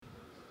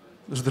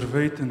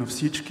Здравейте на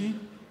всички!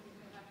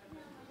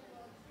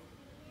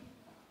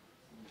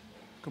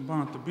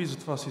 Камбаната би,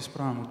 затова се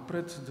изправям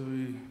отпред, да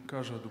ви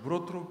кажа добро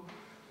утро.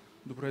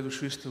 Добре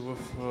дошли сте в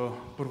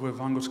Първа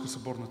евангелска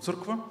съборна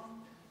църква.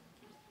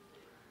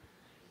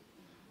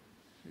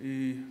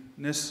 И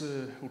днес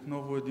е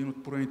отново един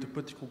от поредните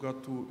пъти,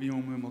 когато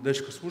имаме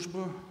младежка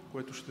служба,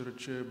 което ще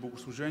рече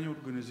богослужение,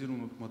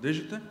 организирано от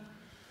младежите.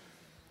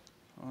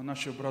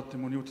 Нашия брат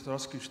Еманил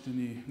Татарски ще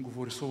ни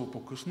говори слово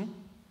по-късно.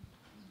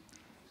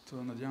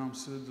 Надявам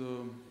се да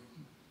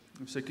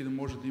всеки да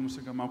може да има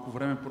сега малко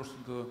време,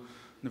 просто да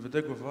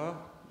наведе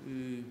глава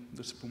и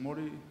да се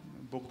помоли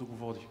Бог да го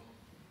води.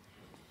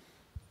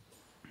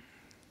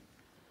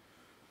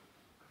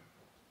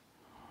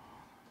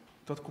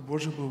 Татко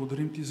Боже,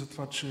 благодарим Ти за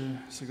това, че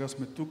сега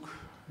сме тук,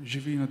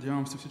 живи и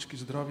надявам се всички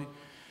здрави.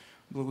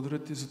 Благодаря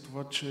Ти за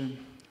това, че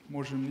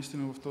можем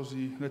наистина в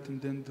този летен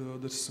ден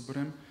да се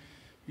съберем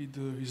и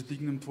да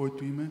издигнем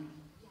Твоето име,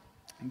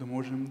 да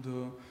можем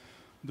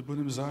да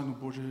бъдем заедно,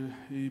 Боже,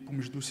 и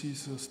помежду си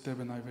с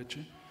Тебе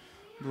най-вече.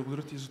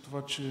 Благодаря Ти за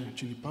това, че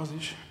ни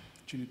пазиш,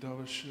 че ни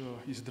даваш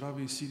и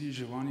здраве, и сили, и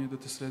желание да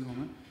Те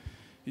следваме.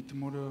 И Те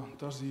моля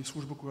тази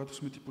служба, която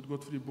сме Ти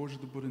подготвили, Боже,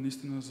 да бъде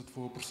наистина за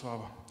Твоя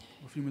прослава.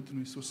 В името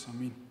на Исус,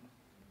 амин.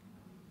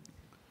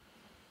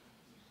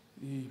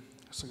 И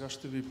сега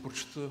ще ви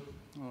прочета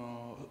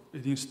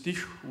един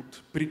стих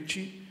от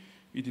Притчи,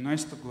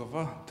 11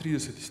 глава,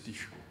 30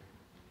 стих.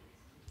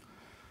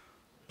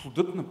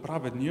 Плодът на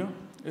праведния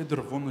е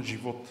дърво на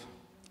живот,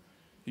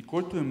 и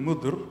който е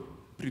мъдър,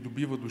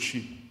 придобива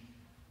души.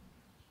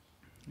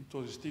 И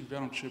този стих,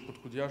 вярвам, че е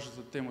подходящ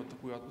за темата,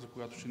 за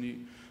която ще ни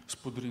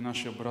сподели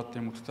нашия брат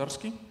Еманил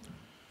Татарски.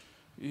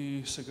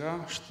 И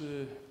сега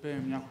ще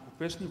пеем няколко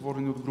песни,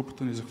 водени от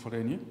групата ни за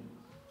хваление.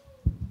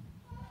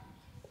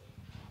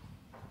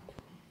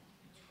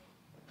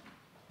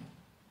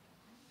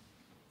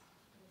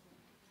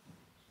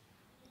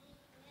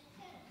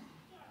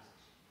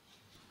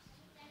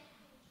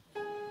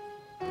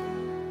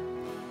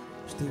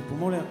 Ще ви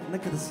помоля,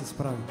 нека да се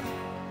изправим.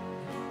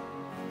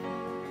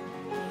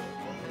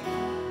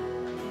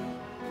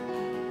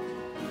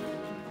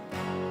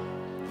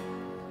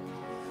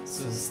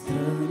 Със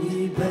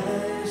страни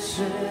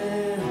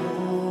беше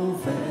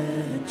овечан,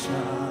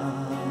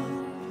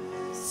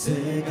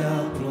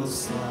 сега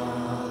прославене,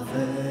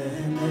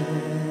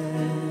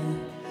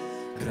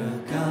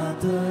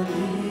 краката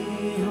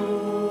ни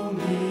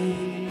уми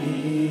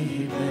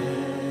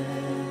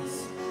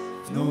без,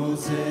 в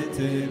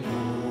нозете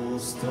му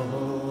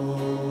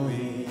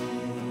стои.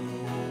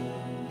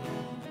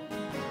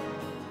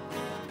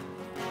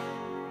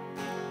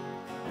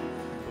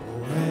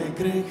 Ое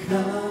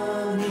греха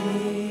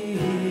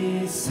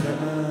ни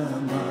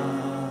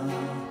срама,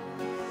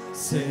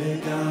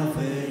 сега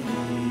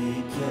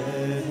велик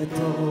е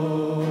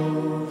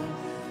то,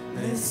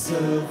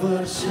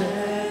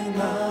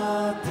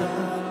 несъвършената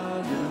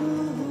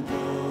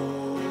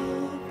любов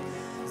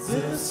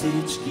за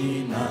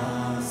всички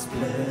нас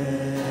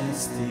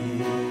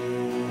блести.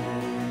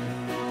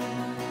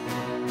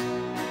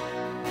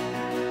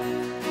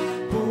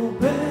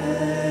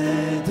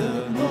 Победа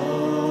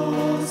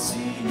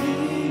носи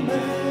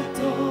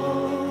името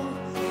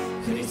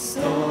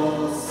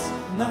Христос,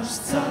 наш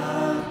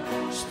цар,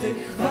 ще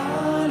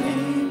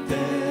хвалим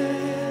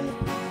Теб.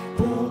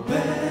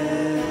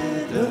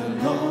 Победа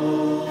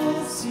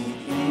носи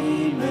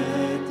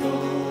името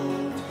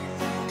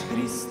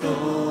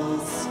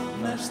Христос,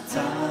 наш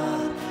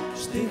цар,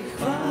 ще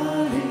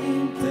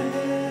хвалим Теб.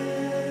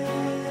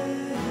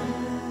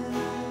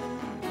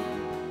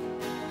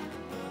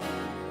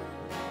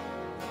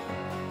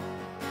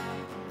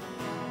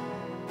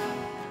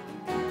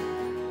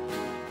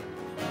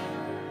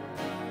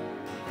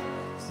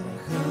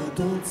 Страхът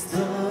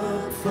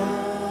отстъпва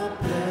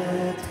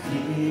пред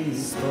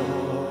Христос,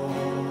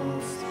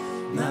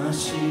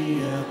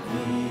 нашият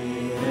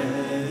мир е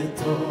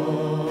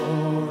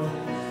Той.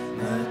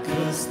 На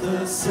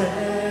кръста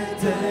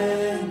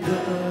сетен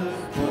дъх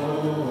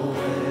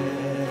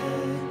пое,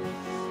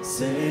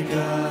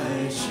 сега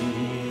е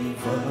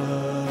жив в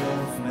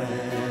мен.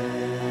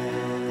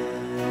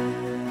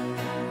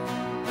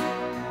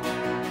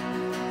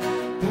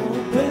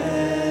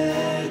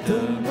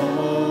 Победа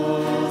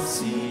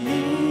носи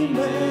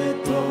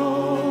името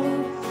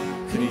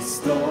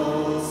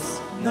Христос,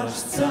 наш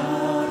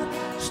цар,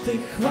 ще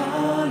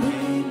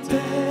хвалим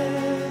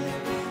Теб.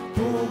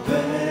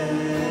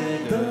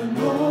 Победа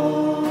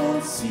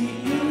носи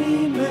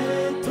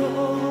името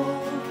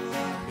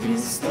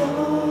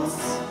Христос,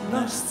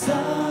 наш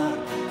цар,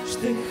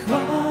 ще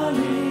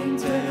хвалим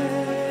Теб.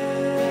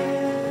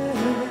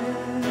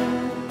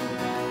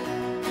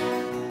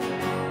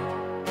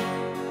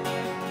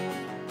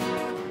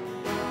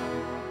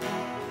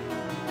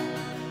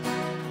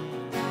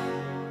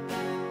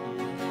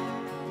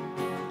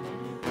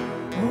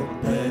 От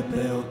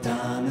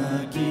пепелта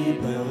на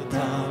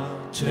гибелта,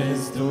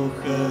 чрез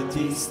духа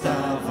Ти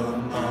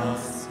ставам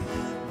аз.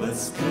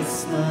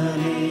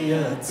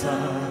 Възкръсналия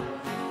цар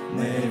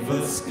не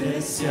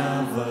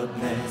възкресява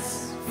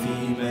днес. в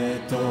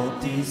името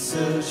ти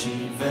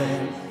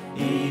съживен,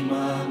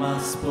 имам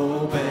аз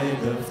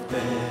победа в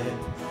теб.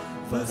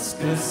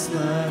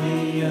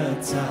 Възкръсналия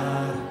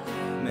цар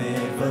ме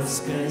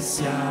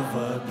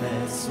възкресява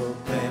днес от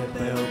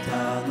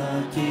пепелта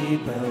на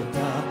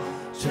гибелта,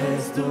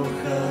 чрез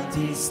духа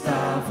ти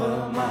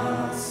ставам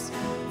аз.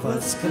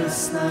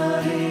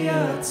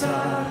 Възкръсналия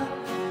цар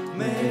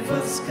ме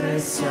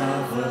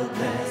възкресява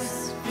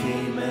днес, в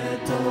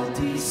името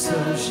ти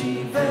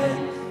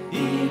съживен,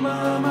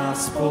 имам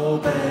аз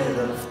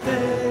победа в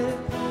теб.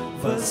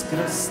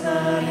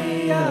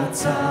 Възкръсналия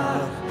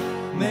цар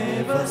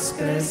ме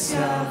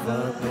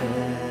възкресява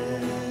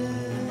днес.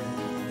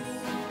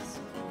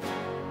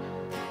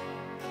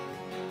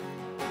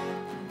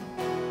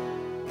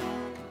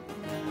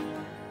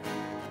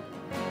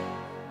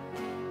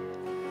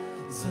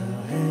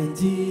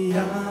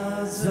 Заедия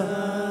за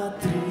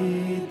 3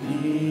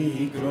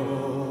 дни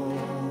гроб,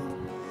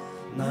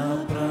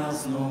 на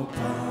празно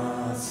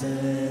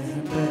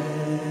пазен бе,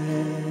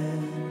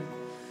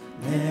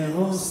 не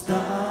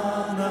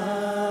остана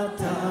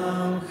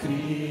там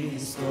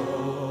Христос.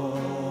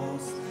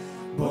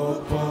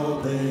 Бог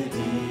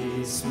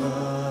победи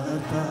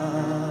смъртта,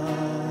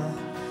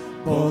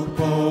 Бог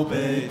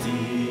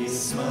победи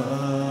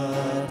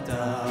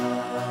смъртта.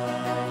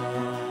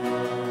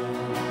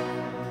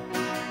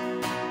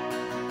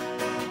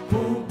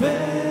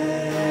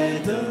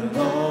 Победа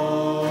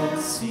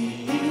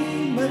носи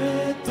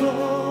името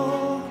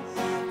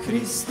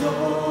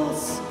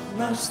Христос,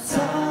 наш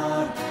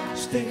цар,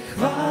 ще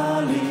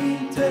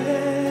хвалим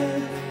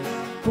те.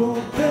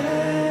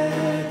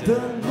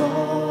 Победа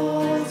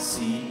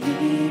носи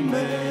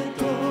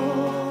името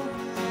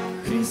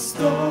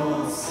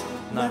Христос,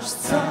 наш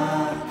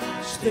цар,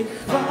 ще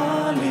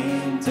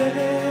хвалим те.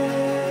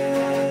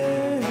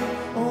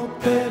 От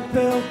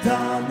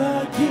пепелта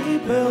на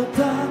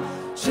гибелта,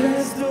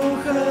 чрез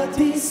духа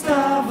ти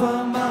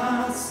ставам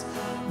аз.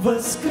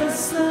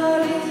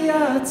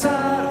 Възкръсналия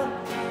цар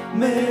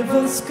ме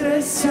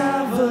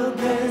възкресява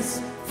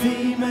днес, в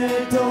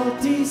името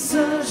ти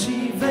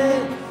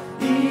съживен,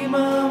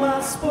 имам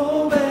аз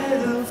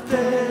победа в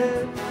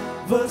теб.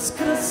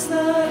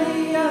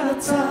 Възкръсналия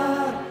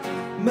цар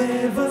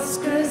ме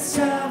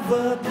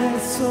възкресява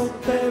днес, от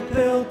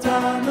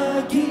пепелта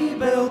на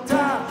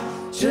гибелта,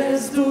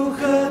 чрез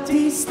духа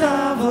ти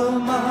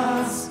ставам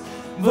аз.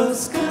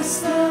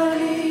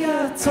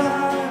 Възкръсналия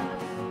цар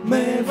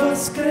ме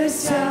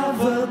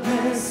възкресява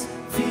днес,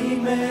 в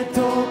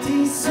името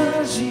ти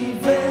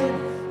съживен,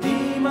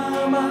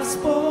 имам аз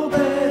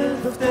победа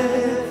в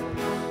теб.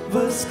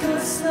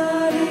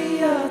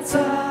 Възкръсналия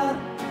цар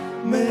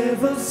ме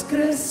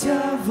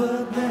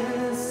възкресява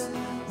днес,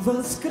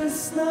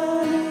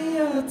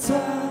 възкръсналия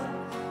цар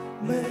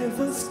ме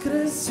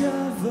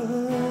възкресява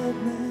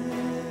днес.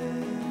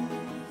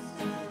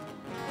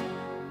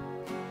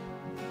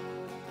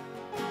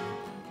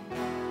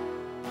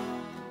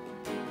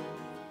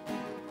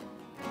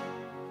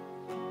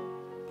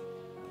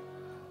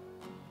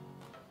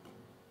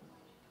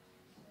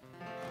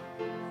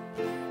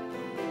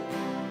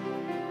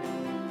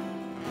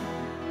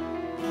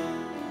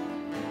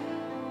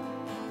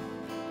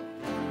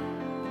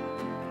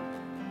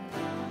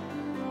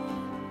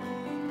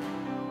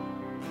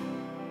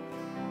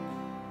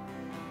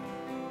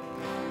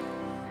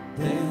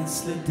 Ден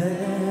след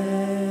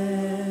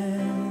ден,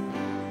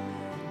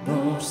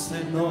 нощ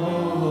след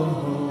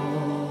нощ,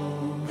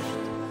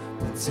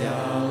 по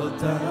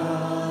цялата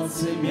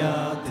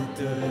земя те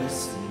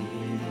търси.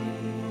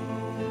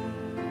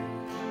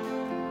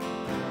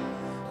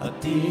 А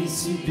ти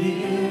си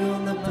бил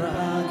на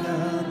прага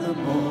на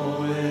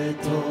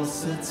моето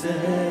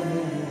сърце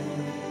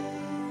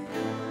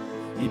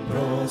и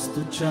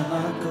просто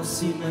чакал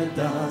си ме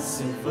да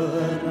се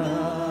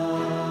върна.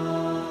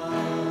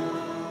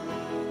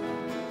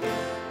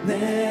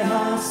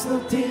 Неясно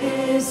ти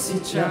си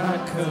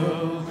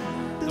чакал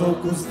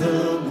толкова с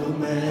дълго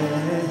ме,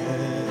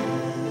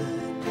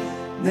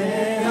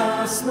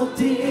 неясно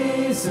ти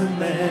за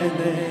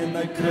мене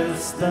на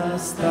кръста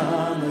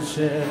стана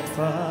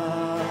жертва.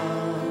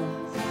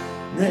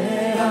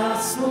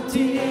 Неясно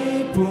ти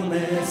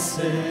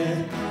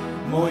понесе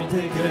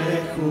моите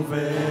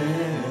грехове,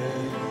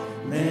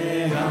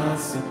 не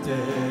аз за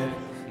теб,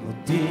 но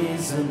ти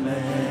за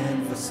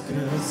мен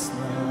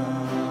възкръсна.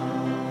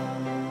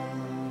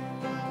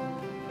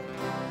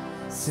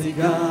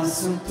 Сега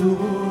съм тук,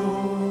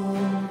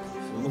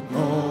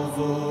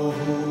 отново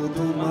у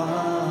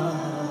дома.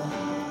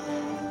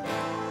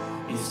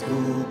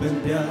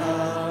 Изгубен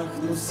бях,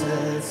 но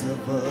се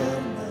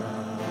завърна.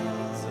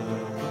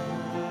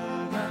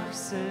 Завърнах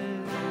се,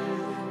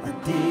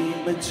 а ти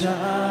ме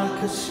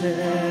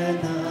чакаше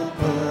на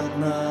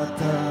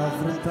пътната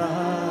врата.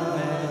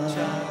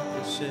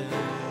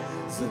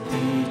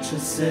 Затича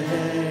се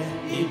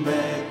и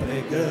ме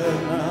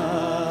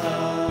прегърна.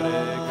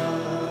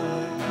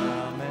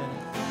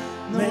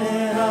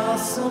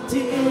 Неясно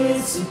ти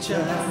си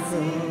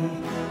чакал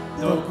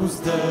толкова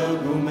с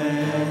дълго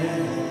ме,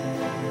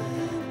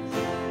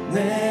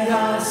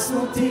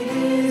 Неясно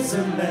ти за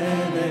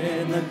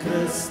мене на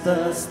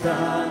кръста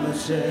стана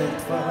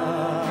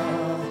жертва.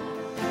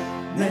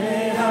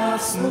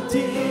 Неясно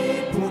ти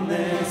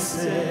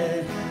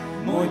понесе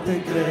моите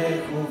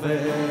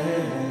грехове.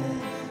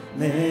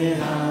 Не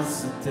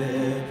аз за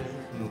теб,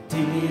 но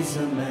ти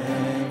за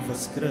мен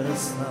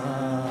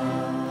възкръсна.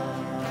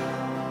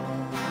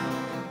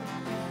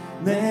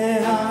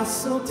 Не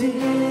аз от ти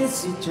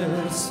си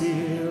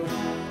търсил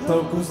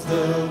толкова с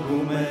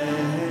дълго ме.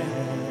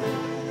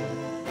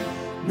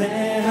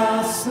 Не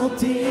аз от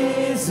ти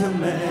за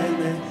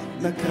мене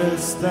на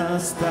кръста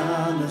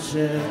стана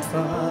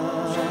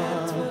жертва.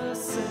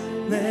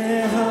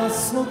 Не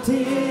аз от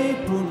ти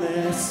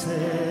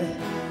понесе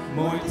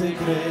моите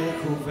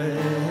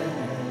грехове.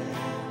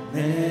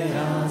 Не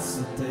аз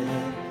за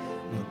теб,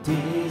 но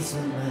ти за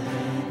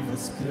мен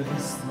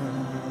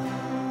възкръсна.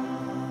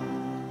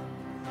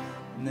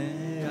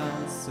 Не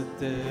аз за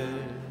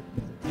теб,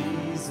 но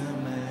ти за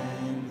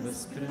мен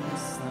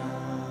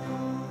възкръсна.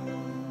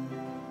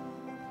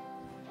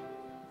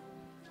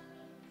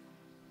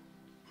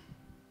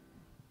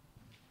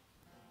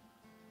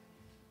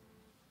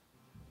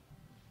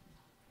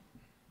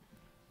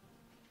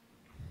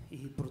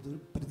 И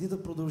преди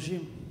да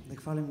продължим да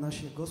хвалим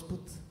нашия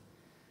Господ,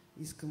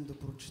 искам да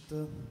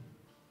прочета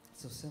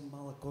съвсем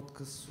малък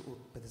отказ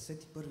от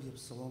 51-я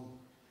псалом,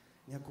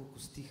 няколко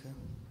стиха.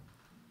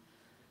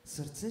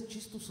 Сърце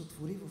чисто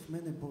сътвори в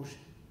мене, Боже,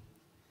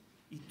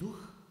 и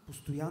дух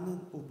постоянен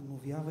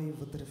обновявай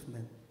вътре в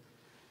мен,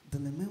 да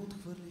не ме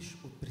отхвърлиш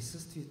от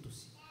присъствието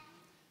си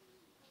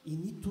и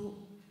нито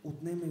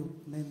отнеме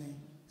от мене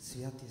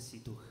святия си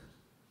дух.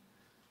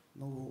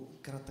 Много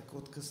кратък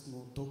отказ, но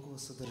толкова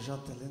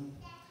съдържателен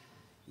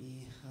и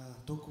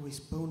толкова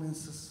изпълнен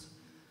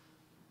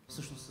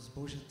всъщност с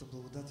Божията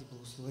благодат и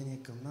благословение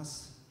към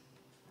нас.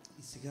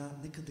 И сега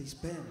нека да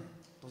изпеем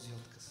този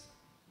отказ.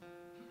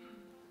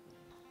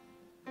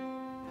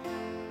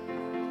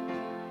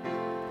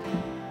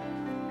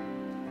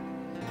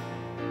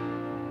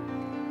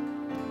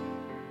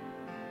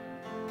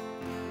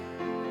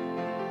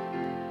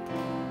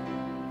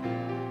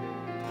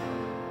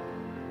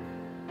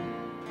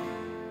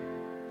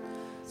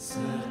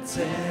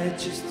 Сърце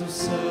чисто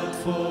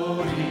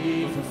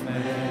сътвори в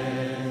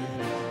мен,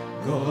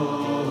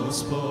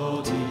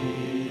 Господи.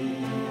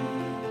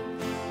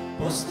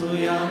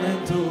 Постоянен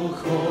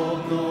дух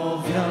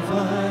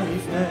обновявай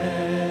в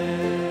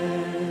мен.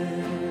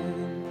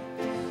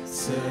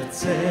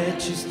 Сърце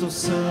чисто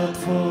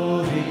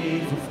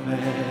сътвори в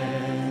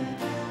мен,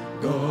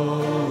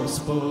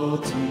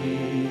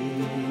 Господи.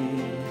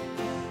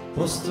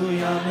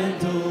 Постоянен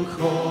дух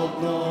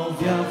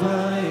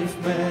обновявай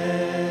в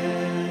мен.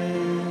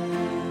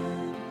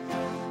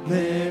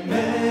 Не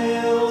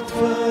ме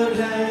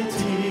отхвърляй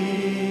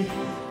ти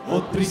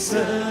от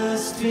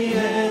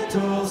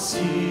присъствието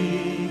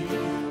си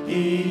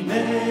и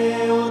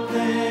не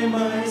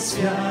отнемай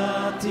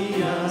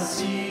святия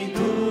си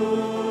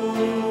дух.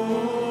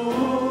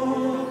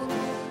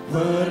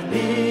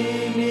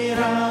 Върни ми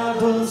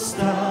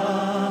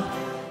радостта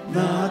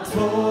на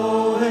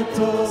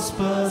Твоето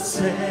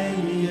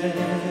спасение.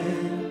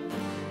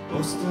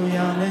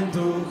 Постоянен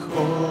дух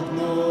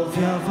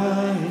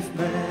обновявай в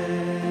мен.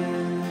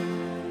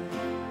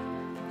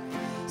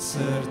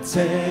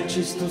 Сърце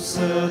чисто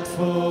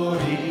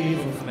сътвори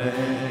в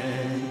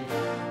мен,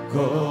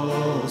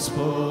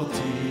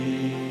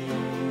 Господи.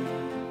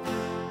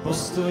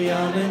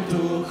 Постоянен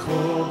дух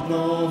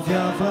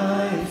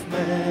обновявай в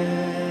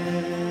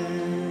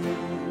мен.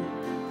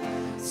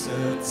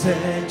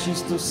 Сърце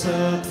чисто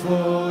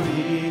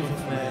сътвори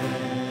в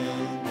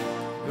мен,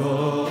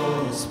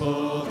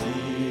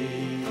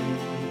 Господи.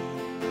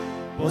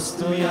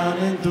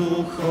 Постоянен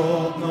дух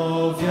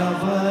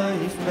обновявай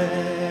в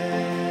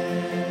мен.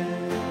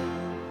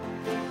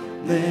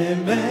 Не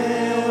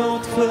ме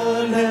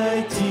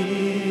отхвърляй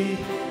ти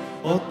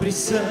от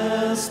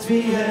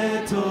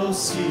присъствието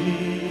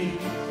си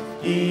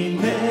и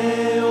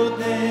не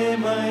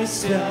отнемай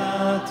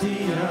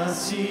святия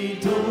си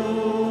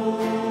дух.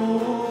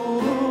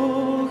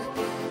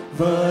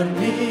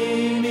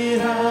 Върни ми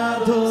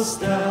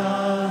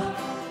радостта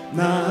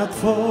на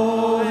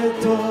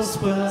Твоето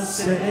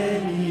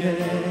спасение.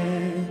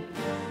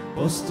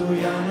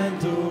 Постоянен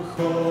дух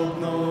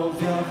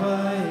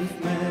обновявай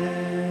в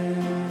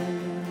мен.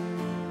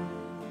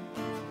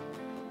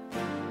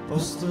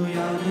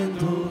 Постоянен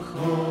дух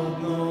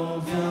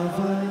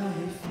обновявай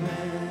в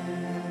мен.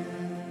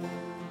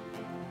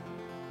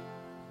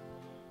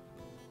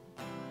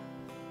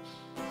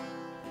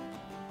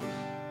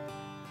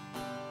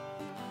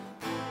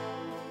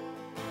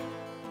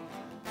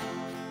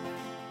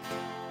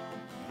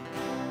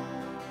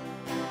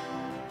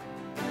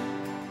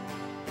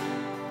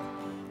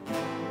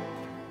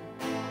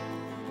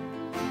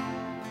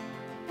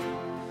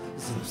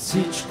 За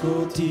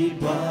всичко ти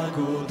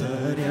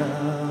благодаря,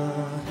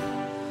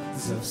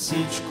 за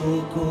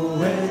всичко,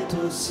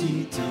 което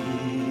си ти,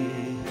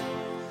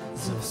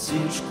 за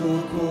всичко,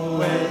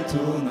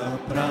 което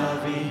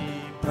направи,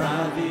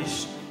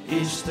 правиш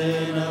и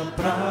ще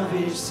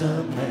направиш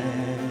за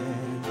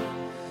мен.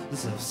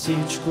 За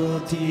всичко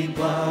ти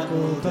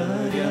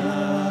благодаря,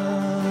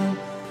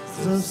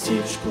 за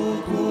всичко,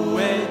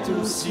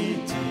 което си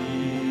ти,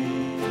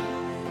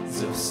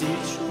 за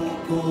всичко,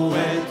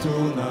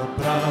 което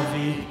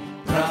правиш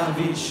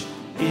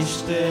и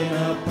ще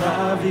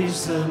направиш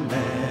за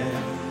мен.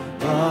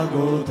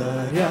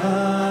 Благодаря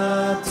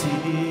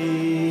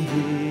ти,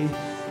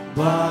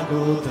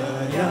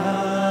 благодаря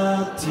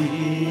ти,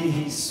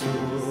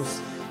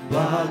 Исус,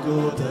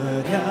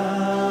 благодаря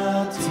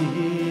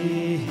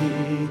ти,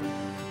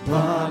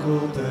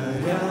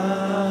 благодаря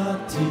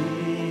ти,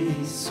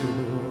 Исус.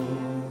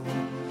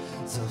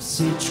 За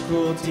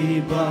всичко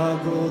ти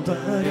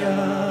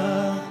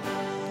благодаря,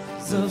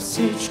 за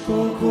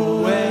всичко,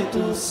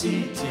 което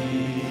си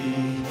ти,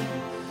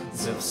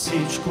 за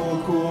всичко,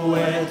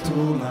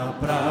 което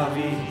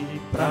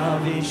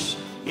правиш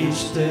и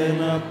ще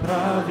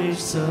направиш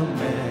за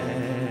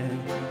мен.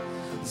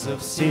 За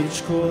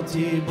всичко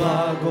ти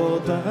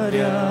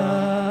благодаря,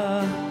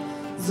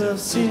 за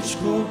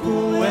всичко,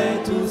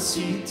 което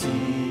си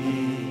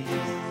ти,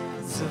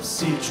 за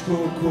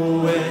всичко,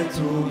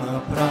 което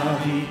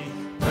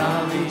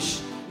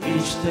правиш и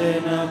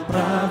ще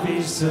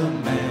направиш за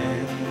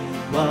мен.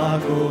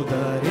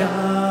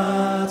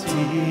 Благодаря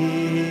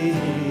ти,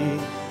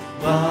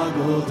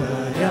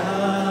 благодаря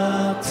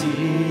ти,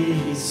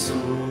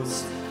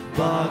 Исус,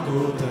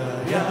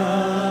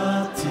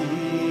 благодаря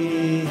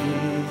ти,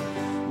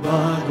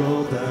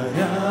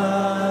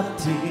 благодаря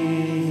ти,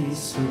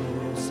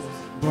 Исус,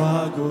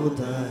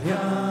 благодаря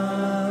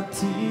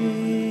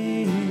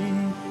ти,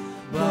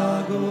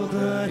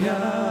 благодаря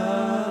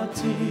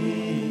ти,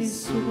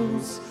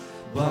 Исус,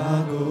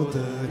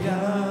 благодаря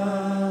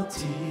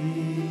ти,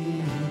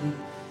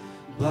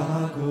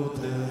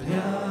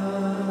 благодаря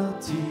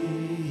ти,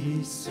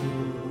 Исус.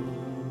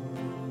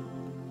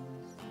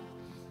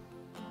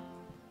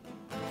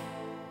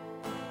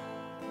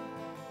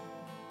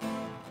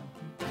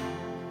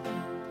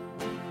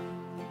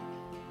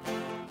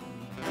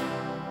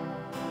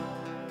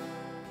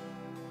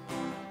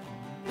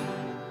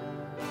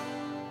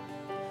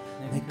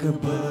 Нека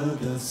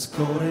бъда с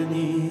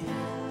корени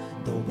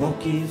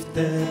дълбоки в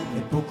теб,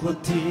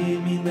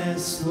 непоклатими,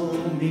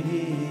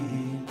 несломими,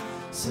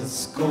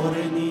 с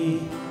корени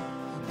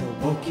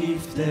дълбоки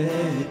в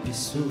теб,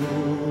 Исус.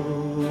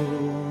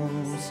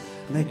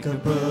 Нека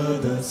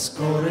бъда с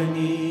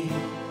корени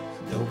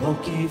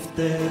дълбоки в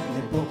теб,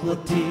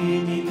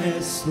 непоклатими,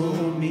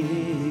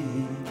 несломими,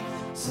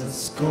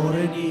 с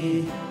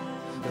корени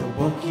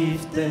дълбоки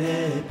в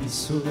теб,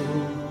 Исус.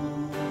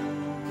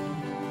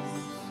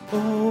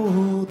 О,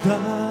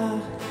 да,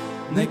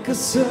 нека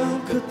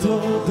съм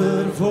като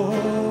дърво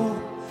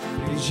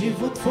при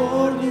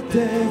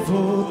животворните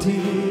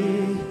води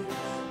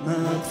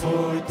на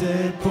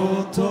Твоите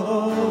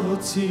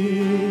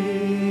потоци.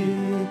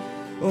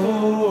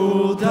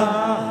 О,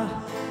 да,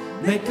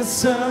 нека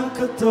съм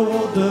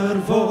като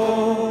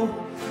дърво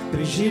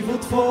при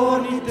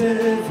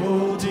животворните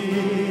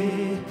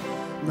води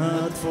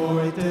на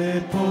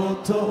Твоите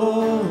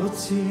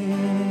потоци.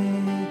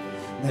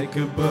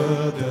 Нека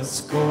бъда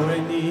с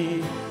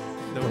корени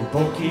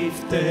дълбоки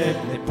в теб,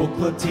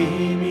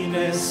 непоклатими,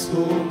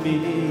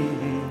 несломими,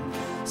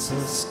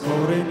 с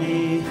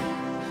корени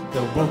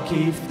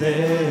дълбоки в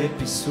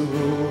теб, Исус.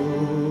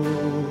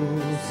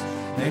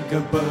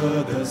 Нека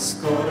бъда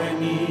с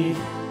корени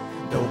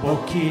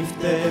дълбоки в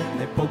теб,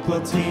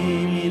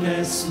 непоклатими,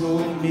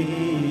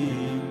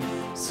 несломими,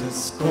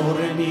 с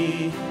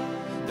корени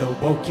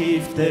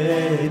дълбоки в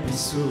теб,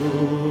 Исус.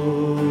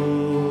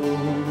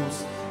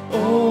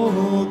 О,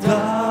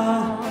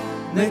 да,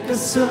 нека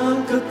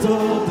съм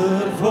като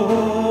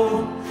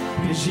дърво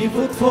при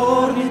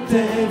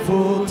животворните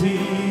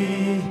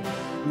води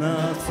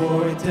на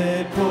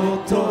Твоите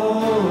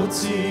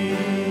потоци.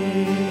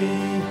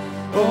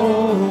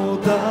 О,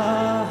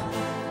 да,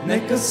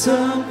 нека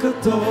съм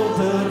като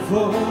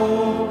дърво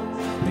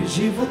при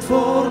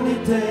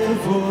животворните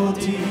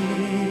води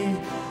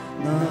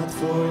на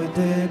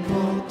Твоите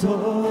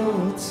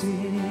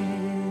потоци.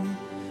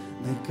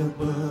 Нека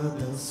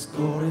бъда с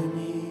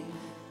корени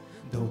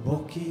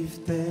дълбоки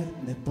в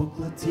теб,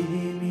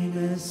 непоклатими,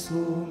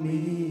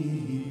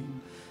 несломими,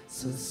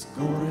 с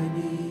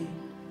корени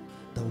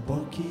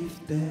дълбоки в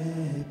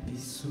теб,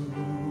 Исус.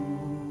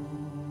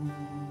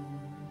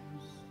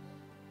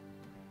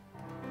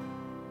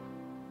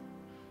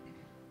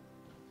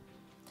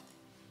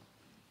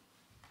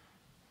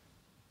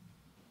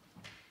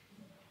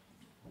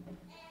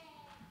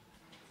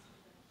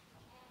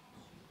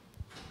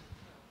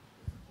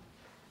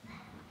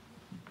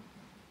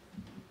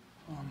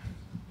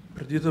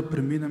 Преди да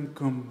преминем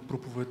към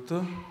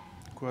проповедта,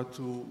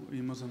 която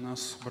има за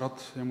нас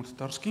брат Емо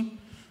Татарски,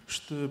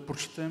 ще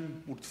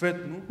прочетем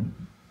ответно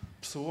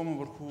псалома,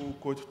 върху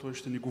който той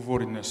ще ни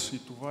говори днес.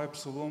 И това е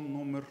псалом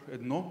номер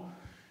 1.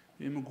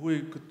 Има го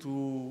и като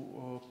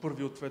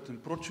първи ответен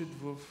прочит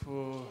в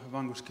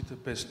евангелските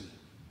песни.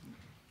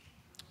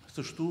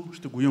 Също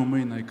ще го имаме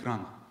и на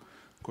екрана,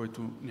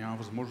 който няма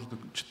възможност да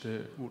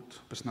чете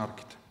от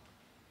песнарките.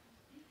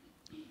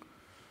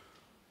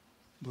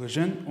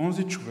 Блажен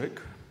онзи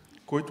човек,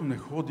 който не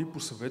ходи по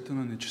съвета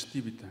на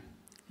нечестивите,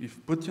 и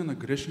в пътя на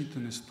грешните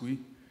не стои,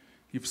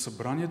 и в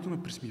събранието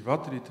на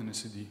присмивателите не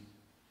седи.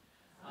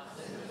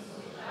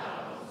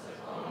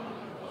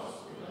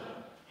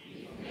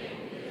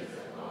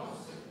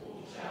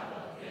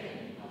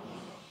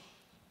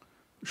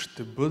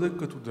 Ще бъде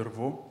като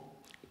дърво,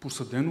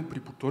 посадено при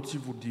потоци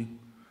води,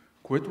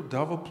 което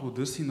дава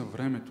плода си на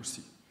времето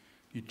си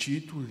и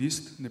чието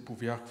лист не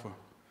повяхва.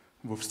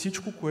 Във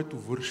всичко, което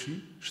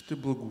върши, ще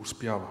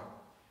благоуспява.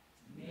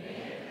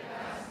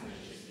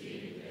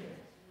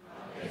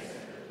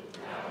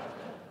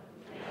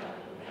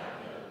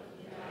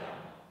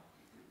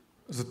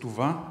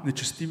 Затова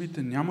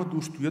нечестивите няма да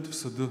устоят в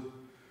съда,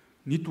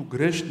 нито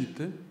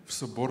грешните в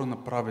събора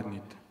на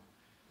праведните.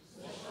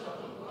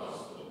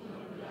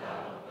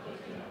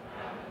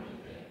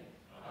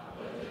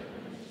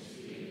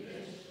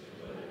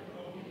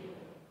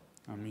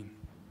 Амин.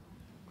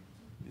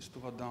 И с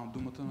това давам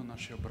думата на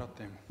нашия брат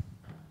Емо.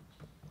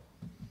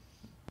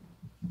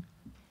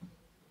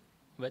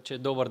 Вече е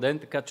добър ден,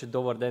 така че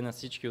добър ден на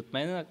всички от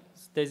мен.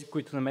 С тези,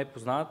 които не ме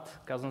познават,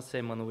 казвам се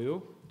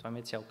Емануил, това ми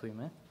е цялото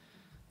име.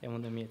 Емо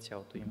да ми е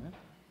цялото име.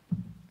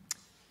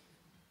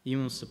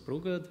 Имам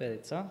съпруга, 2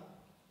 деца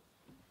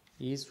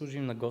и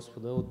служим на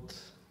Господа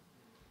от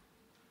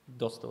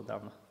доста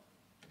отдавна.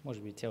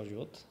 Може би цял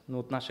живот, но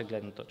от наша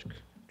гледна точка,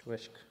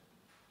 човешка.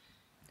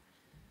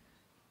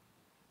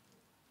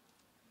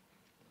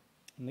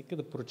 Нека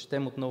да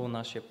прочетем отново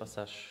нашия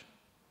пасаж.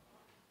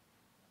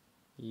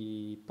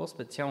 И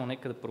по-специално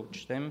нека да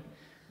прочетем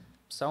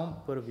Псалм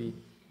 1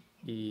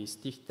 и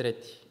стих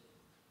 3.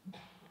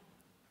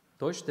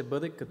 Той ще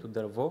бъде като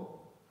дърво,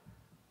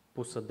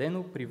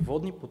 посадено при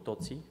водни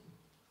потоци,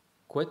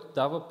 което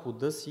дава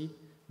плода си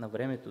на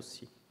времето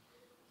си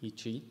и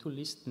чието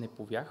лист не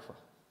повяхва.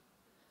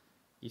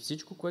 И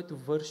всичко, което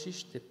върши,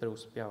 ще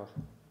преуспява.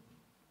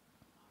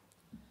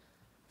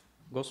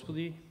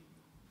 Господи,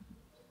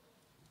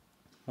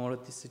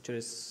 моля Ти се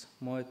чрез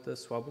моята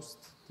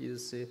слабост Ти да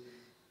се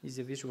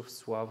изявиш в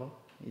слава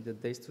и да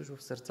действаш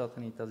в сърцата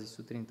ни тази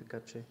сутрин, така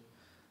че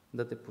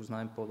да Те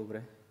познаем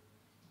по-добре.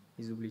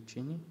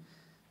 Изобличи ни,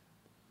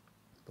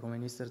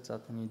 промени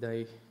сърцата ни,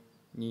 дай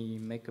ни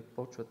мека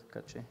почва,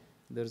 така че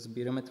да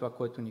разбираме това,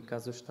 което ни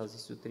казваш тази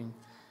сутрин.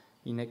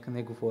 И нека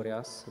не говоря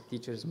аз, а Ти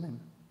чрез мен.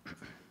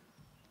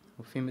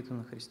 В името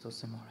на Христос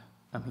се моля.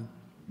 Амин.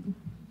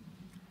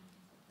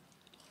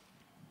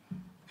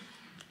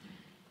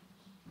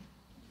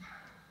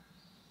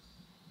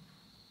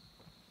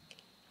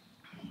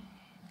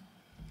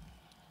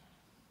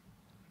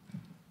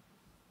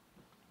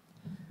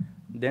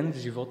 Ден в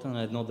живота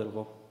на едно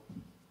дърво.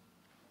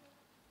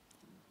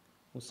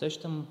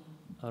 Усещам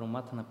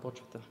аромата на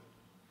почвата.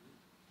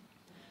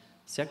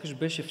 Сякаш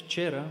беше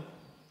вчера,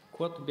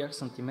 когато бях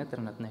сантиметър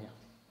над нея.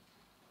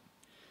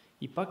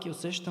 И пак я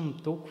усещам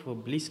толкова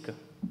близка.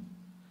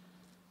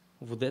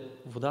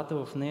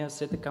 Водата в нея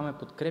все така ме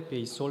подкрепя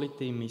и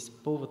солите й ме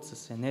изпълват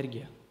с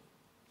енергия.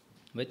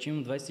 Вече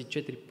имам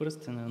 24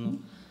 пръстена, но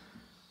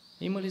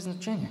има ли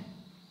значение?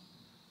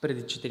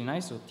 Преди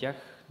 14 от тях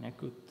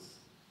някои от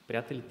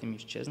приятелите ми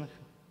изчезнаха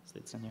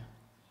след съня.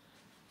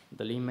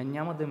 Дали и мен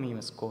няма да ми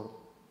има скоро?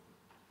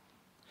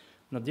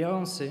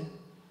 Надявам се,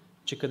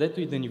 че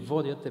където и да ни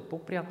водят е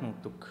по-приятно от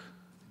тук.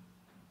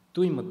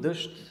 Ту има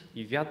дъжд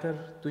и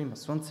вятър, ту има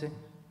слънце.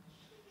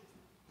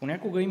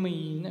 Понякога има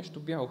и нещо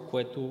бяло,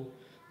 което,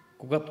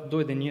 когато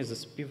дойде, ние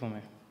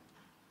заспиваме.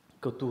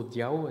 Като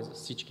одеяло е за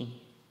всички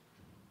ни.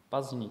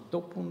 Пази ни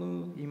топло,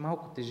 но и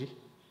малко тежи.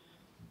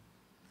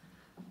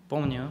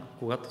 Помня,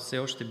 когато все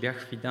още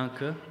бях в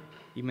Иданка,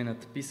 и ме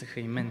надписаха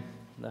и мен.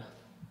 Да,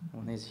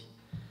 онези.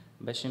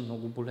 Беше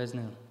много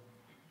болезнено.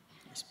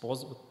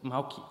 Използват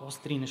малки,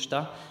 остри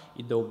неща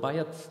и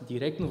дълбаят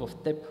директно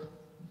в теб.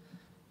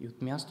 И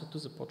от мястото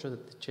започва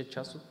да тече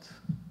част от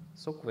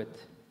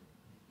соковете.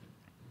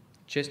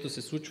 Често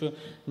се случва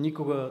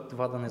никога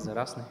това да не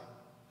зарасне.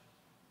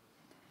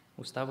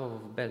 Остава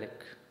в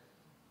белег.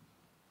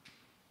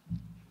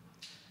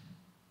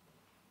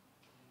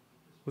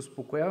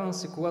 Успокоявам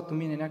се, когато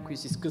мине някой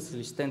си скъса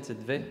листенце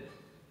 2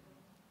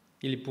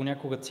 или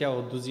понякога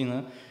цяла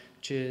дозина,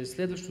 че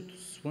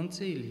следващото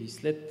слънце или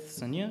след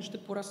съня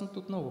ще пораснат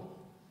отново.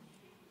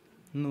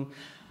 Но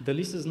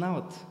дали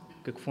съзнават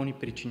какво ни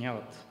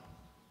причиняват?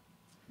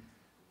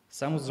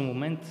 Само за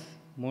момент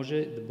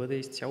може да бъде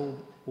изцяло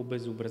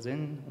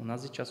обезобразен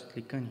онази част от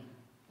лика ни.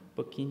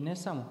 Пък и не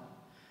само.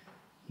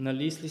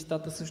 Нали с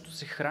листата също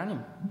се храним?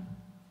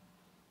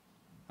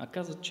 А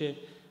казват,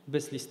 че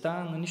без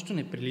листа на нищо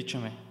не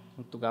приличаме.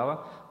 Но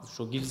тогава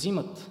защо ги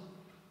взимат?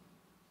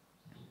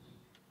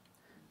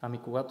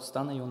 Ами когато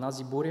стана и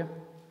онази буря,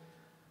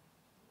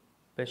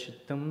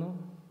 беше тъмно,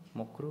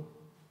 мокро,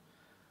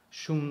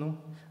 шумно,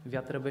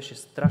 вятъра беше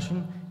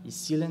страшен и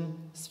силен,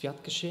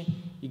 святкаше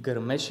и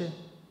гърмеше.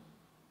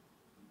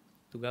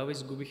 Тогава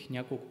изгубих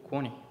няколко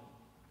клони.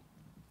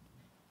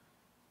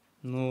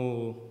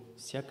 Но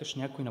сякаш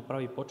някой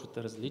направи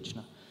почвата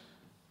различна.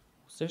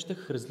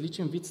 Усещах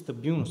различен вид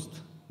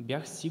стабилност.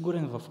 Бях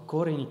сигурен в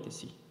корените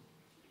си.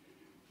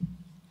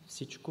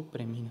 всичко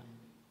премина.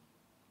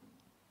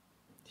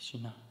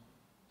 Тишина.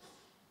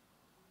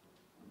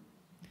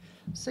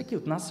 Всеки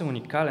от нас е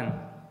уникален.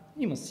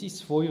 Има си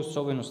свои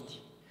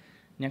особености.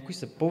 Някои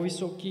са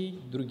по-високи,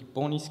 други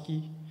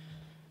по-ниски.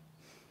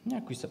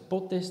 Някои са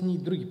по-тесни,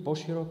 други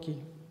по-широки.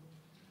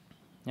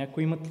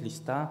 Някои имат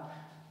листа,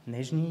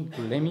 нежни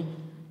и големи.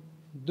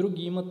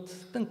 Други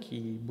имат тънки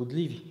и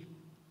бодливи.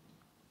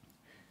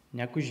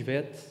 Някои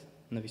живеят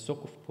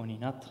нависоко в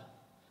планината,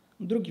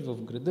 други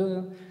в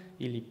града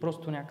или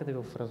просто някъде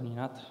в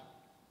равнината.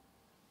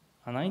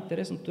 А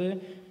най-интересното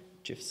е,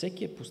 че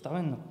всеки е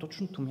поставен на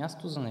точното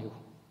място за него.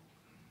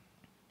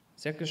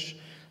 Сякаш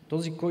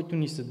този, който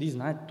ни съди,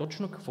 знае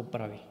точно какво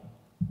прави,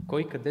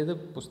 кой къде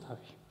да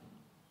постави.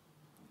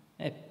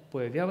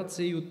 Появяват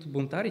се и от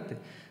бунтарите,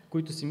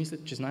 които си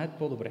мислят, че знаят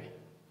по-добре.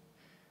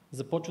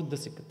 Започват да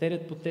се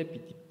катерят по теб и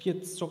ти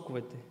пият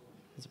соковете.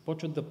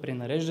 Започват да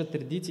пренареждат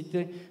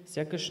редиците,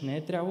 сякаш не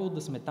е трябвало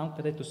да сме там,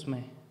 където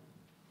сме.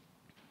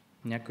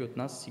 Някои от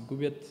нас си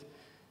губят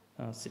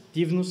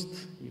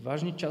сетивност и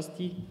важни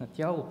части на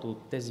тялото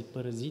от тези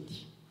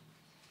паразити.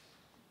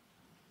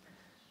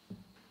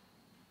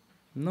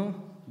 Но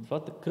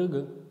двата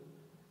кръга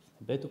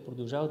в небето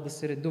продължават да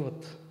се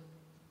редуват.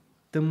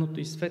 Тъмното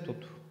и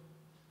светлото.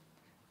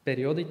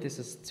 Периодите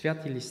с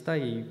цвят и листа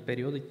и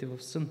периодите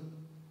в сън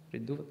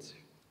редуват се.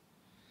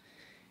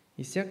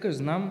 И сякаш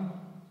знам,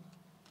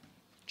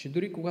 че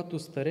дори когато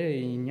старея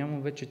и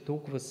нямам вече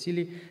толкова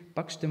сили,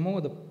 пак ще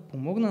мога да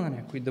помогна на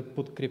някой, да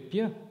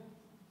подкрепя,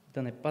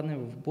 да не падне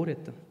в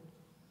бурята.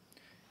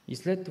 И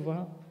след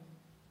това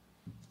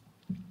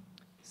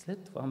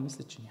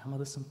мисля, че няма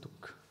да съм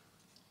тук.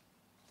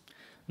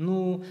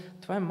 Но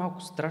това е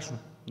малко страшно.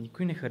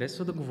 Никой не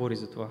харесва да говори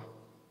за това.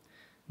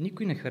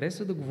 Никой не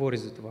харесва да говори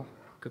за това.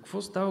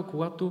 Какво става,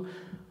 когато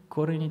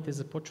корените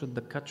започват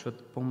да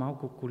качват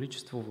по-малко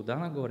количество вода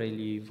нагоре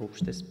или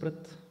въобще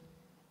спрат?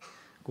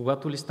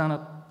 Когато ли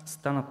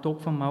стана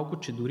толкова малко,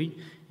 че дори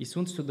и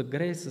слънцето да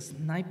грее с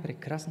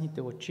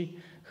най-прекрасните лъчи,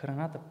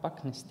 храната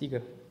пак не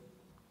стига.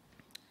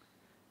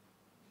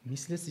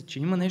 Мисля си, че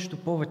има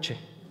нещо повече.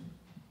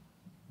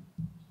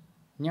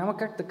 Няма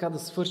как така да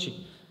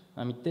свърши.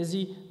 Ами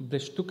тези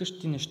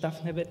блещукащи неща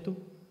в небето,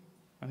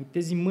 ами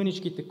тези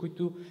мъничките,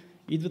 които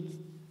идват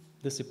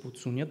да се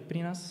подсунят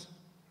при нас,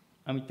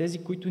 ами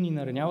тези, които ни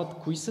нараняват,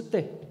 кои са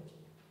те?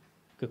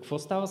 Какво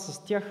става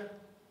с тях?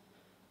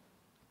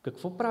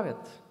 Какво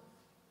правят?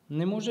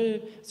 Не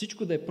може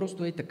всичко да е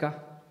просто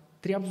така.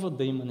 Трябва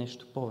да има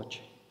нещо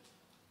повече.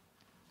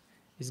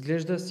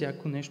 Изглежда,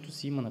 всяко нещо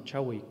си има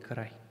начало и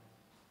край.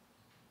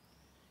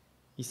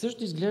 И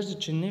също изглежда,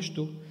 че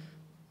нещо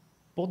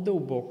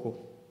по-дълбоко,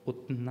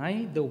 от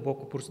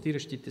най-дълбоко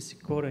простиращите си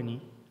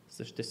корени,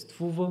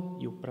 съществува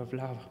и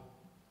управлява.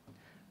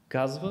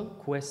 Казва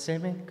кое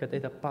семе къде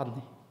да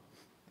падне,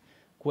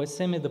 кое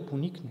семе да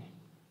поникне,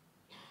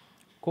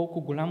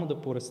 колко голямо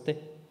да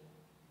порасте,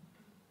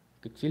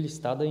 какви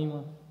листа да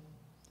има,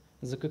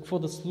 за какво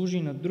да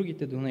служи на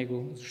другите до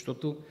него,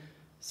 защото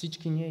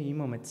всички ние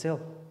имаме цел.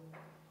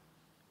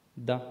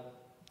 Да,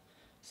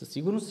 със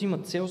сигурност има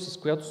цел, с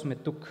която сме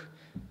тук.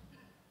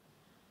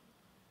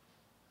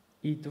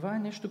 И това е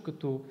нещо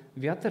като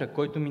вятъра,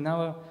 който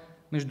минава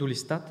между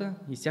листата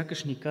и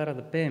сякаш ни кара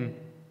да пеем.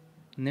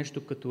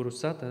 Нещо като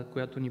росата,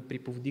 която ни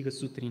приповдига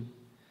сутрин.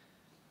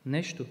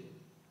 Нещо,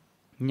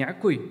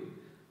 някой,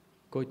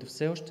 който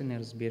все още не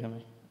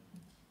разбираме.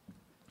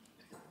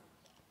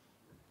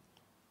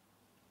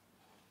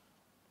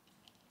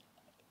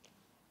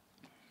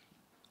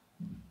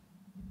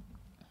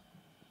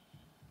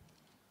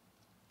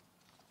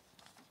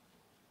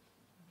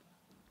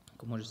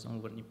 Ако може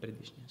само върни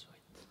предишния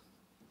слайд.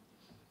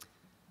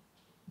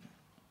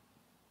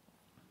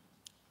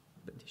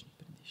 Предишния.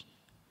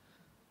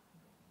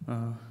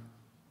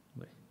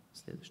 Добре,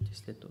 следващия,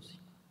 след този.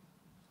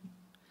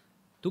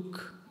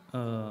 Тук,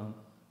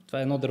 това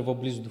е едно дърво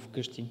близо до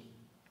вкъщи.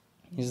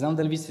 Не знам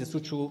дали ви се е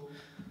случило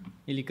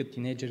или като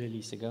тинейджър, или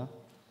и сега.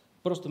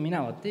 Просто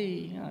минавате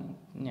и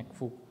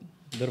някакво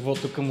дърво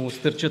тук му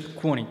стърчат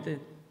клоните,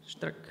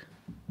 штрак,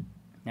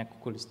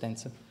 няколко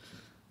листенца.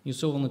 И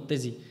особено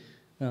тези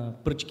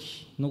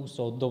пръчки много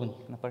са удобни.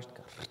 Направиш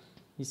така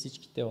и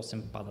всичките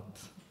 8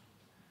 падат.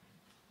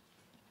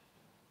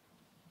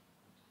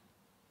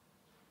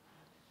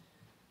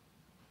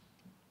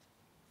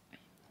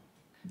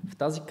 В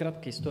тази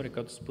кратка история,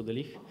 която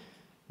споделих,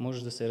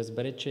 може да се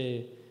разбере,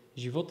 че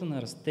живота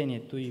на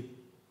растението и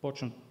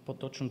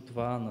по-точно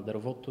това на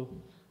дървото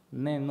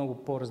не е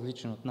много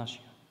по-различен от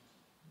нашия.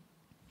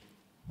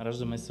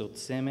 Раждаме се от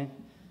семе,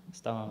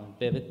 ставаме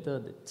бебета,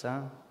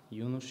 деца,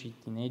 юноши,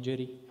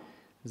 тинейджери,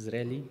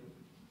 зрели.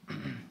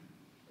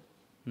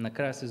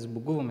 Накрая се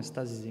сбогуваме с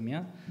тази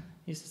земя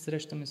и се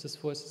срещаме със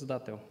своя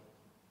Създател.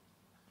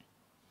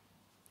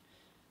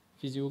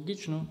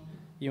 Физиологично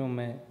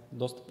имаме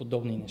доста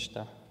подобни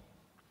неща.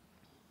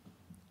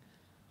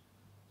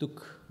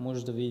 Тук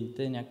може да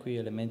видите някои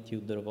елементи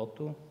от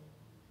дървото.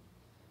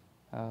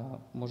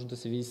 Може да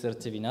се види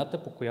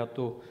сърцевината, по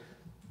която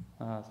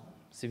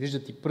се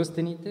виждат и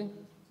пръстените.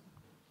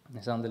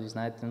 Не знам дали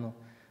знаете, но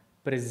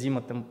през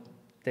зимата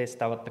те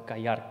стават така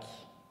ярки.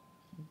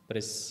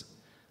 През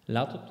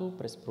лятото,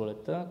 през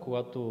пролета,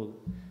 когато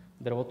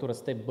дървото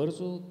расте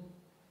бързо,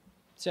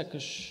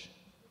 сякаш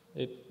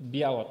е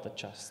бялата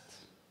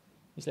част.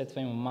 И след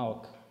това има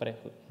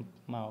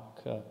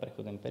малък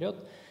преходен период.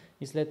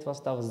 И след това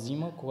става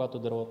зима, когато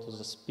дървото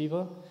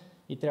заспива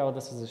и трябва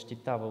да се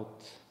защитава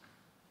от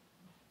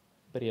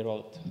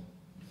природата.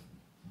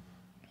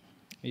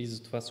 И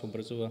затова се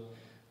образува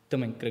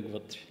тъмен кръг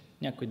вътре.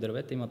 Някои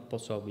дървета имат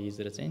по-слаби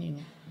изразени, но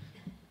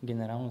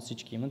генерално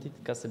всички имат и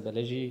така се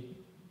бележи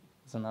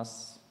за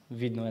нас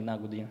видно 1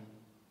 година.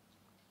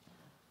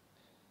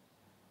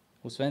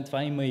 Освен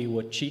това има и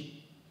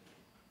лъчи.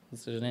 За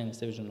съжаление не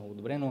се вижда много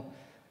добре, но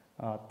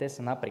те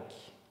са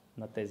напреки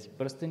на тези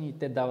пръстени и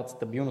те дават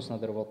стабилност на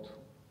дървото.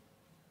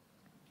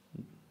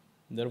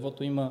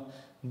 Дървото има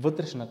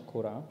вътрешна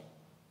кора,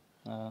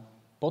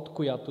 под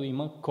която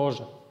има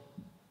кожа.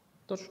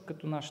 Точно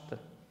като нашата.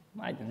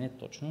 Айде, не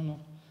точно, но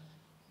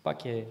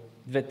пак е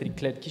 2-3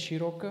 клетки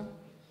широка.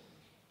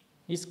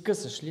 И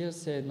скъсаш ли я,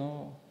 все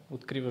едно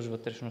откриваш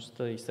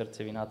вътрешността и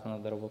сърцевината на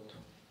дървото.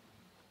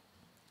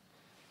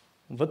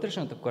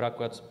 Вътрешната кора,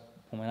 която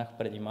споменах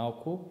преди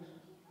малко,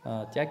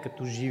 тя е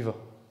като жива.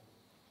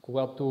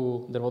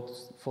 Когато дървото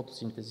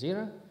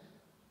фотосинтезира,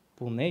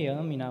 по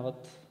нея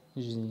минават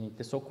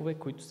жизнените сокове,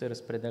 които се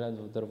разпределят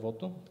в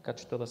дървото, така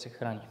че то да се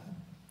храни.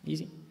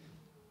 И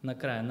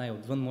накрая,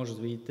 най-отвън, може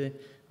да видите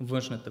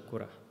външната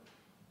кора.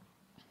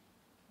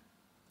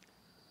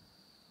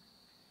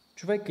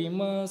 Човека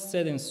има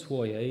 7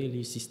 слоя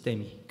или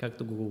системи,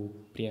 както го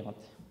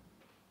приемате.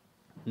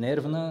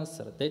 Нервна,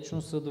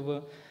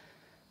 сърдечно-съдова,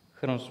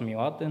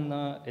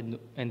 храносмилателна,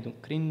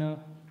 ендокринна,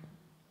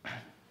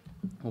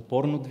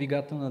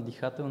 опорно-двигателна,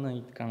 дихателна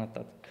и така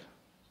нататък.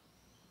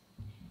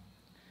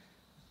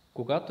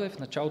 Когато е в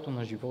началото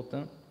на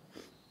живота,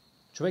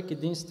 човек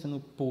единствено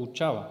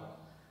получава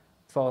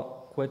това,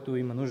 което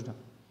има нужда.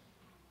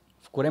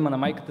 В корема на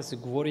майката се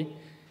говори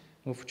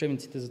в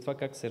учебниците за това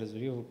как се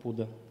развива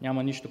плода.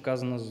 Няма нищо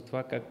казано за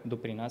това как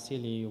допринася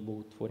или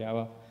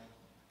облаготворява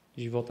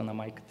живота на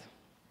майката.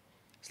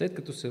 След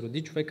като се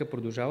роди, човека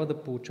продължава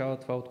да получава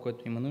това, от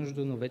което има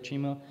нужда, но вече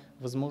има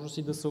възможност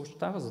и да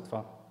съобщава за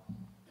това,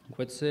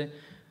 което се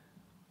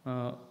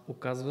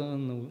оказва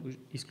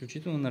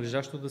изключително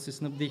належащо да се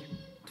снабди.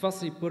 Това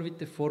са и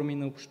първите форми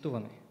на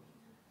общуване.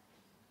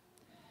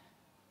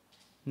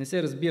 Не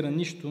се разбира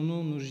нищо,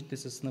 но нуждите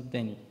са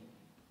снабдени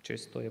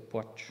чрез този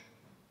плач.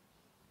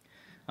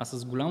 А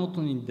с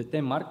голямото ни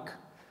дете Марк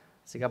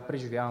сега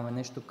преживяваме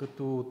нещо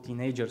като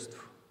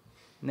тинейджърство.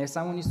 Не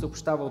само ни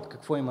съобщава от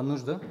какво има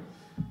нужда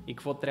и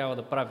какво трябва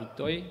да прави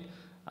той,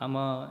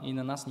 ама и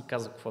на нас ни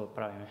казва какво да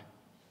правим.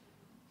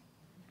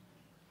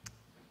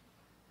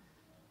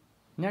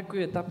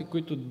 Някои етапи,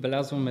 които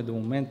отбелязваме до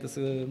момента,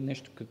 са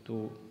нещо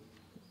като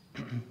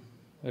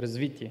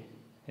развитие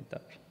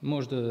етапи.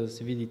 Може да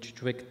се види, че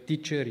човек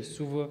тича,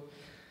 рисува,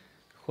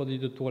 ходи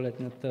до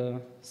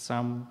тоалетната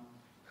сам,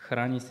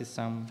 храни се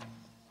сам.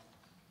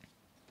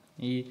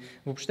 И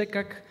въобще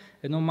как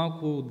едно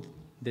малко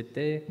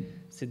дете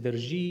се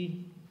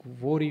държи,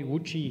 говори,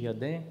 учи и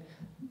яде,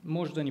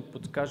 може да ни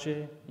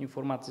подскаже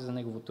информация за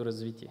неговото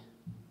развитие.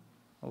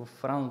 В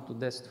ранното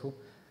детство,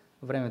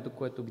 времето,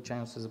 което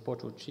обичайно се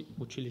започва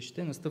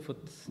училище,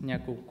 настъпват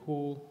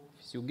няколко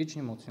физиологични,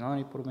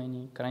 емоционални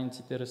промени,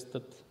 крайниците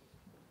растат.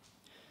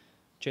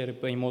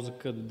 Черепа и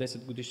мозъка до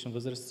 10 годишна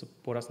възраст са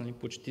пораснали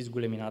почти с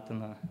големината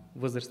на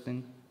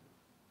възрастен.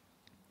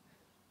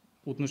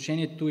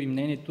 Отношението и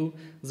мнението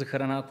за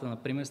храната,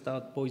 например,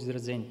 стават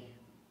по-изразени.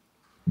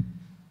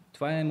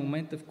 Това е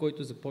момента, в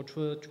който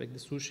започва човек да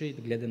слуша и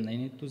да гледа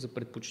мнението за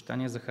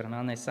предпочитания за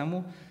храна не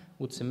само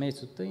от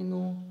семействата,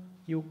 но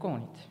и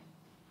околните.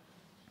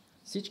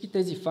 Всички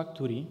тези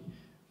фактори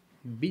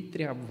би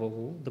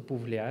трябвало да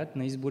повлияят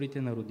на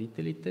изборите на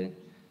родителите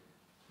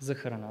за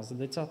храна за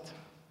децата.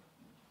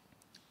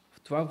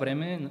 В това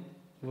време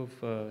в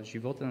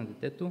живота на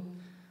детето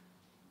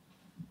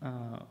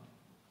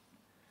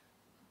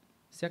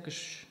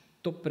сякаш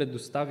то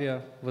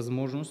предоставя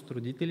възможност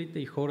родителите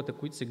и хората,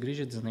 които се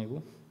грижат за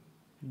него,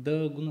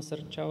 да го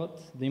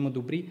насърчават, да има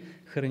добри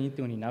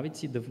хранителни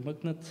навици, да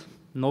вмъкнат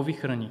нови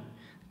храни,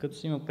 като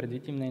се има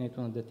предвид и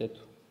мнението на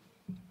детето.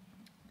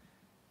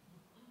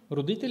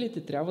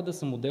 Родителите трябва да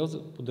са модел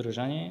за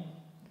подражание,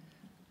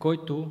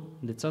 който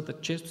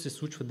децата често се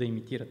случва да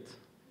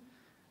имитират.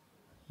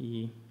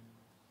 И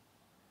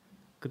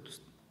като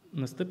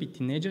настъпи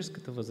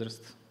тинейджърската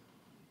възраст,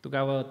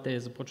 тогава те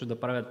започват да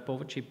правят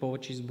повече и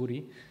повече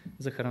избори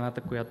за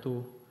храната,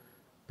 която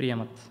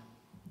приемат.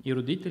 И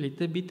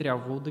родителите би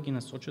трябвало да ги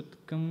насочат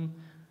към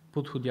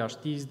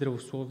подходящи и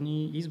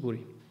здравословни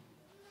избори.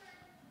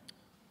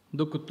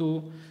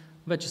 Докато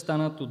вече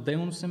станат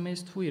отделно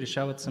семейство и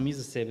решават сами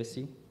за себе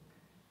си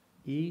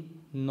и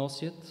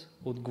носят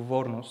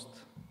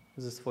отговорност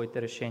за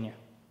своите решения.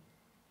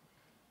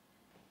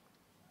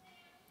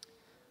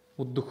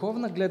 От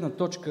духовна гледна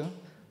точка,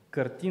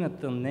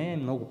 картината не е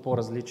много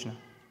по-различна.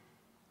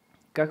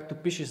 Както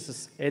пише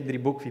с едри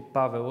букви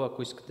Павел,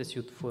 ако искате си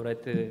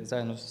отворете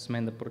заедно с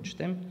мен да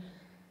прочетем,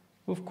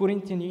 В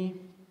Коринтияни,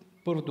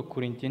 1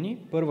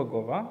 Коринтияни, 1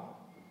 глава,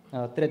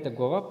 3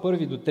 глава,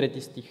 1 до 3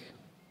 стих.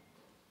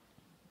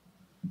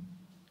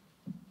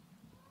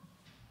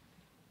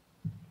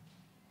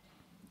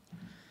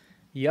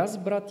 И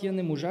аз, братия,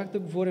 не можах да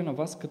говоря на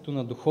вас като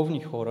на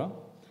духовни хора,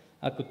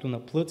 а като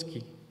на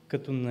плътски,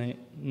 като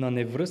на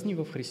невръстни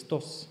в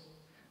Христос.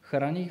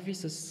 Храних ви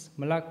с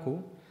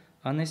мляко,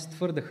 а не с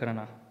твърда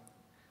храна,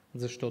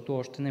 защото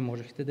още не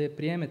можехте да я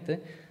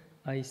приемете,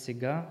 а и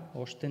сега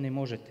още не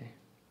можете.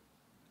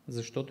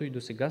 Защото и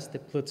до сега сте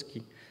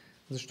плътски.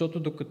 Защото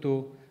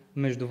докато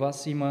между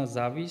вас има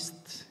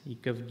завист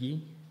и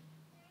къвги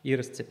и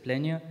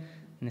разцепления,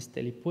 не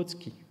сте ли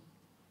плътски?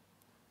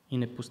 И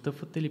не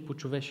постъпвате ли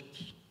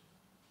по-човешки?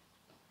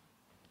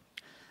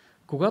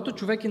 Когато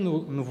човек е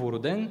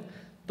новороден,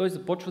 той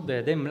започва да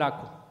яде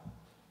мляко,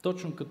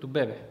 точно като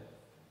бебе.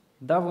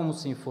 Дава му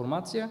се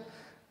информация,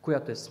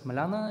 която е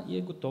смляна и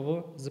е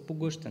готова за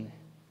поглъщане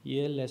и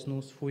е лесно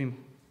усвоима.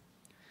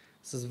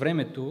 С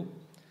времето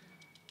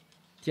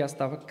тя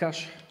става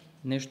каша,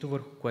 нещо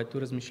върху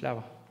което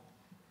размишлява.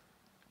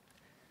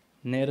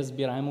 Не е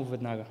разбираемо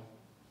веднага.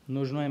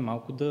 Нужно е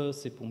малко да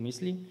се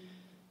помисли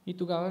и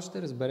тогава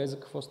ще разбере за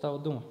какво става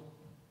дума.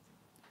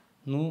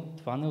 Но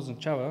това не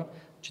означава,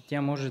 че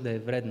тя може да е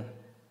вредна.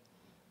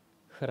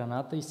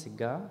 Храната и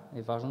сега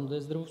е важно да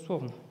е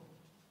здравословна.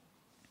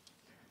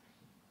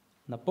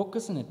 На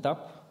по-късен етап,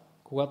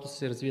 когато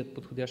се развият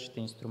подходящите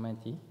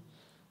инструменти,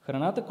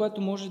 храната,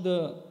 която може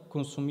да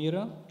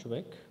консумира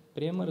човек,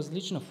 приема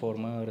различна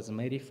форма,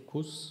 размери,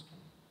 вкус.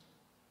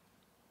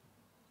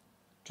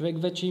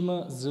 Човек вече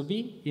има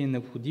зъби и е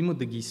необходимо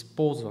да ги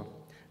използва.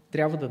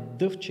 Трябва да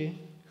дъвче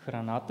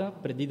храната,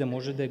 преди да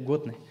може да я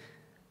глътне.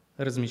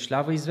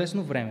 Размишлява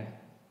известно време,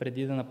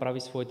 преди да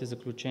направи своите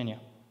заключения,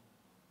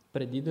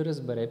 преди да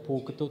разбере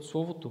поуката от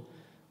Словото,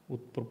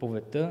 от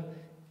проповедта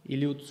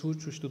или от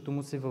случващото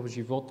му се в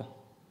живота.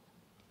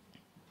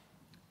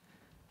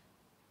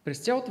 През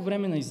цялото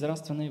време на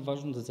израстване е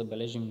важно да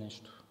забележим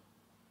нещо.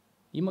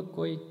 Има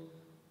кой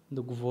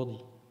да го води,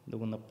 да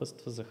го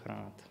напъства за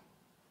храната.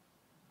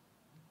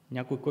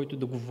 Някой, който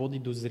да го води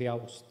до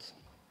зрялост.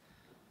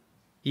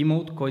 Има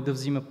от кой да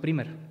взима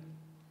пример.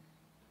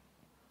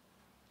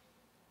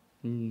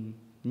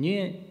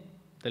 Ние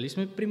дали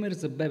сме пример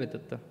за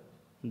бебетата,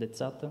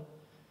 децата,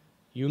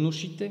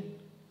 юношите,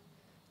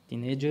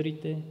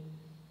 тинейджърите,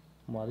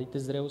 младите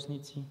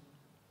зрелостници?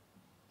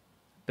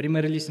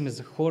 Пример ли сме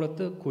за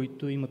хората,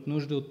 които имат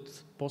нужда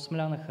от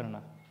по-смляна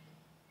храна?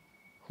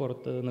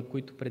 Хората, на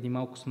които преди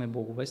малко сме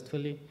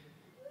благовествали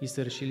и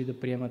са решили да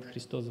приемат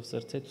Христос в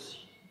сърцето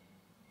си.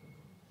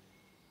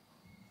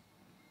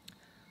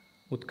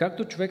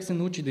 Откакто човек се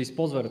научи да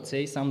използва ръце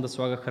и сам да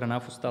слага храна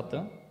в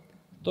устата,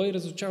 той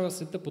разучава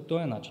света по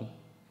този начин.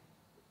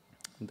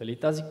 Дали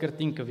тази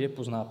картинка ви е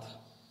позната?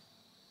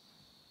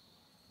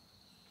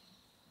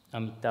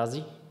 Ами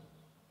тази?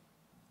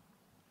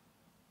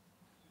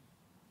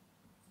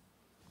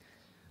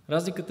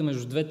 Разликата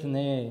между двете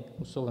не е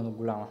особено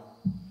голяма.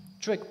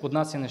 Човек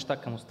поднася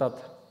неща към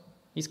устата.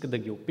 Иска да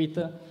ги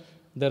опита,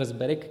 да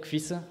разбере какви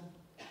са.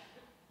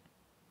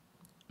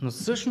 Но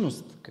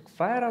всъщност,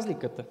 каква е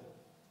разликата?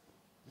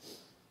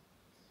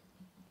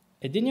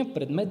 Единият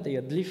предмет е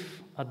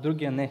ядлив, а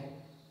другия не.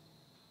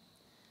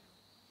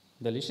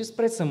 Дали ще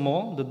спре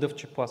само да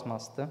дъвче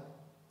пластмасата?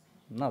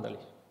 Надали.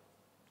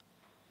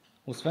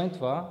 Освен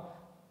това,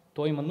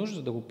 той има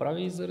нужда да го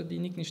прави и заради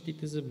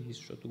никнещите зъби,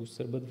 защото го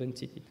сърбат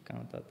венците и така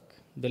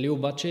нататък. Дали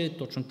обаче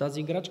точно тази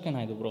играчка е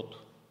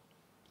най-доброто?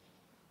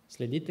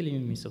 Следите ли ми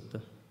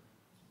мисълта?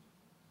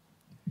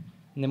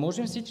 Не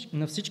можем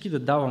на всички да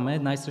даваме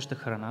една и съща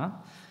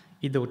храна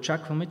и да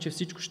очакваме, че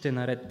всичко ще е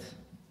наред.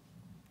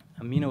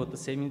 А миналата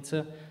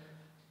седмица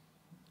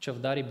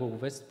чавдари и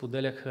благовест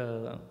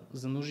поделяха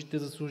за нуждите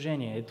за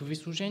служение. Ето ви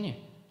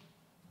служение.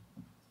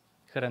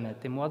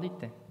 Хранете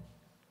младите.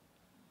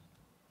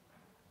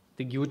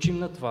 Да ги учим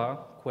на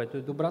това, което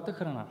е добрата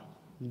храна.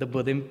 Да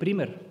бъдем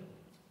пример.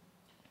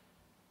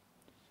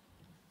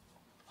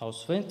 А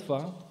освен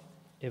това,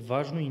 е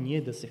важно и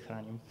ние да се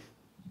храним.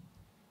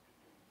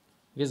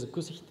 Вие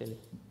закусихте ли?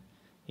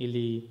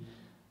 Или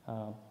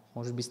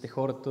може би сте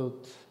хората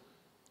от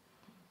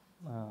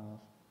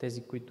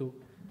тези, които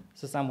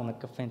са само на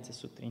кафенце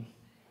сутрин.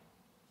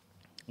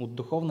 От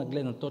духовна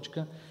гледна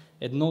точка,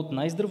 едно от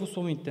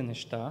най-здравословните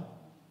неща,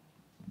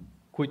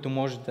 които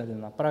можете да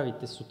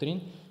направите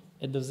сутрин,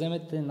 е да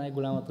вземете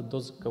най-голямата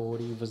доза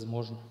калории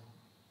възможно.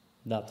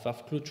 Да, това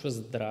включва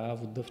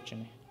здраво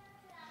дъвчене.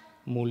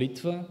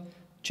 Молитва,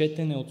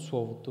 четене от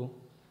Словото,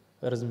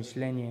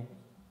 размишление,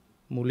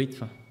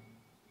 молитва.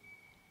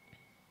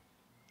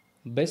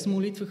 Без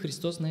молитва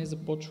Христос не е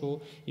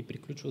започвал и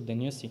приключвал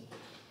деня си.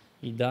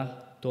 И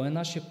да, Той е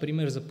нашия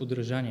пример за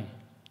подражание.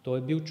 Той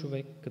е бил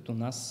човек като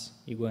нас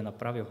и го е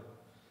направил.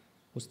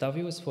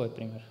 Оставил е своя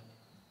пример.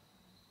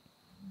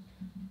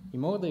 И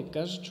мога да я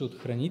кажа, че от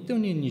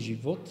хранителния ни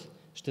живот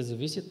ще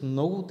зависят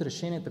много от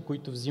решенията,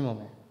 които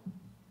взимаме.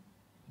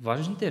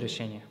 Важните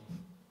решения.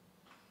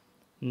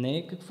 Не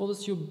е какво да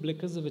си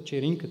облека за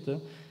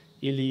вечеринката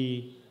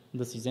или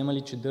да си взема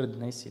ли чедър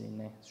днес или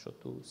не,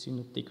 защото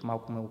синоптик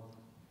малко ме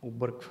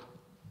обърква.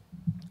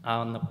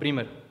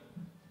 Например,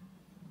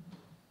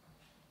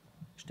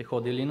 ще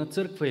ходя ли на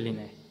църква или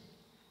не?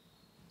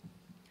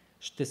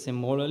 Ще се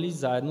моля ли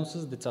заедно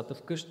с децата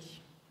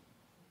вкъщи?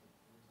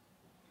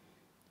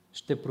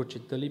 Ще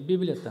прочита ли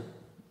Библията?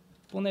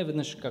 Поне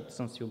веднъж, както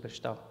съм си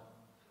обещал.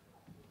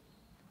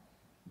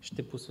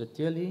 Ще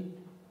посветя ли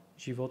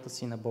живота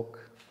си на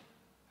Бог?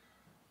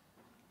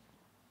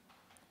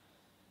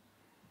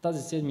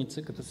 Тази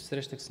седмица, като се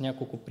срещах с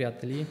няколко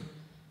приятели,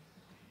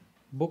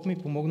 Бог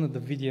ми помогна да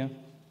видя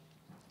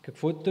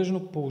какво е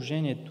тъжно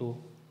положението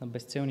на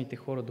безцелните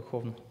хора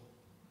духовно.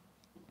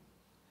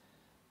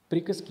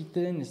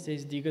 Приказките не се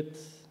издигат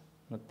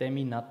на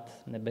теми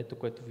над небето,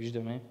 което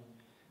виждаме.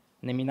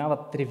 Не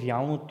минават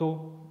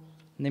тривиалното,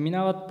 не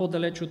минават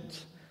по-далеч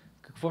от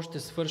какво ще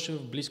свърша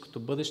в близкото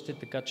бъдеще,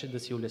 така че да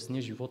си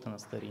улесня живота на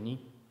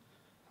старини.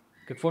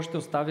 Какво ще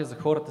оставя за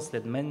хората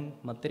след мен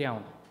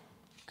материално?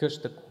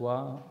 Къща,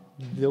 кола,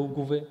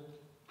 дългове.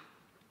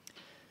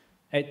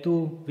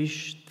 Ето,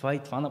 виж, това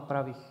и това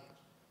направих.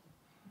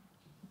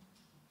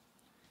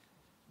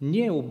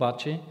 Ние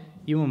обаче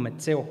имаме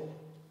цел.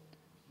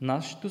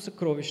 Нашето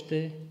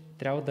съкровище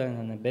трябва да е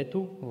на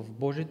небето, в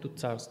Божието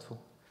царство.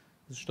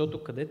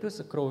 Защото където е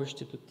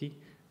съкровището ти,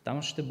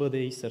 там ще бъде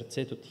и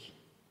сърцето ти.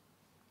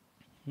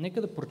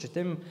 Нека да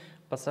прочетем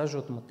пасажа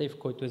от Матей, в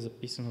който е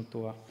записано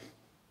това.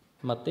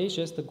 Матей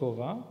 6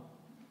 глава,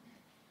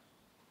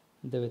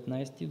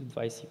 19 до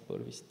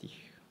 21 стих.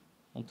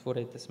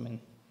 Отворете с мен.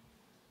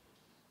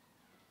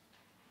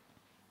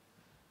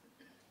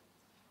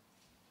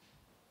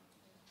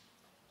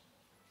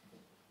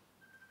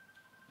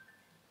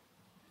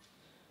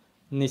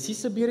 Не си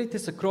събирайте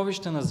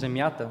съкровища на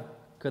земята,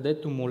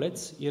 където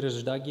молец и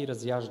ръждаги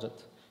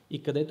разяждат,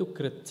 и където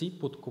крадци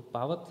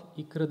подкопават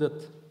и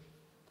крадат.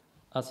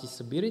 А си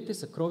събирайте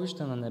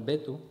съкровища на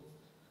небето,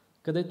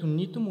 където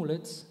нито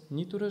молец,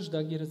 нито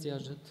ръждаги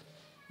разяждат,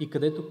 и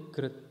където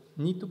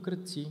нито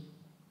крадци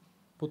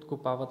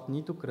подкопават,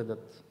 нито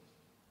крадат.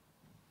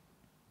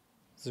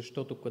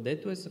 Защото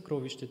където е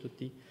съкровището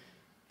ти,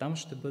 там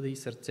ще бъде и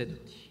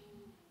сърцето ти.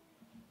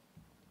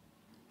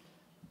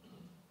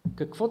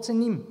 Какво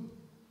ценим?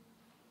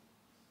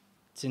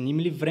 Ценим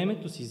ли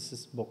времето си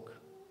с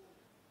Бог?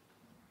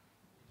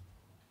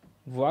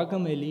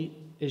 Влагаме ли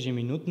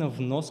ежеминутна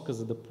вноска,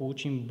 за да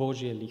получим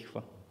Божия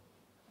лихва?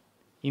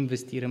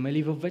 Инвестираме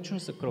ли във вечно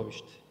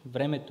съкровище?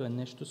 Времето е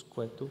нещо, с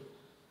което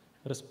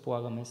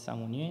разполагаме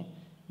само ние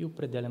и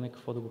определяме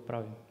какво да го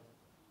правим.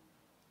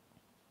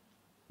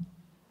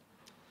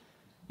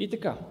 И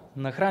така,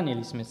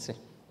 нахранили сме се.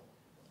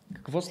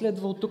 Какво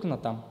следва от тук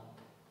натам?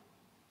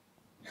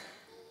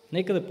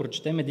 Нека да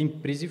прочетем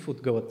един призив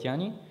от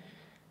Галатяни,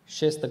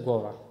 6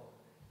 глава.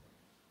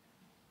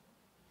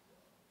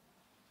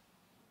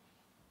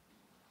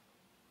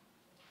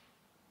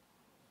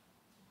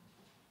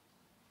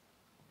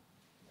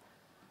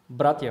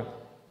 Братя,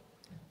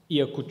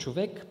 и ако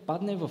човек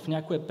падне в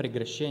някое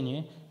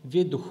прегрешение,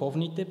 вие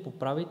духовните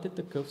поправите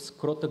такъв с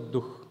кротък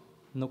дух.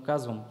 Но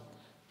казвам,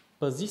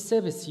 пази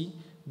себе си,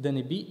 да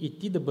не би и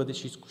ти да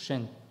бъдеш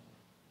изкушен.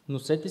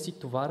 Носете си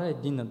товара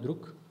един на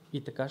друг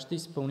и така ще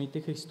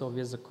изпълните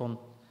Христовия закон.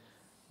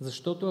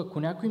 Защото ако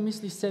някой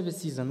мисли себе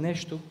си за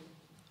нещо,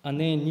 а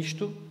не е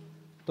нищо,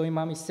 той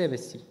мами себе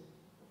си.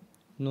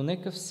 Но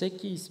нека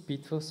всеки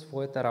изпитва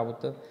своята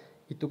работа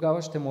и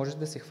тогава ще може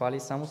да се хвали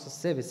само със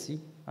себе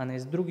си, а не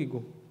с други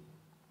го.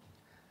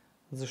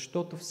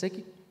 Защото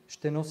всеки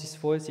ще носи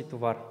своя си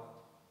товар.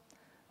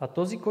 А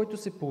този, който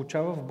се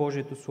получава в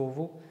Божието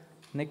Слово,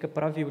 нека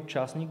прави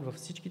участник във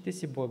всичките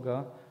си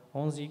блага,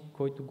 онзи,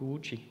 който го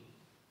учи.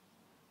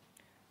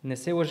 Не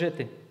се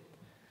лъжете.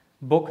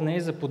 Бог не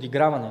е за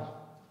подиграване,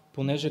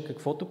 понеже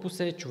каквото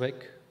посее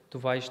човек,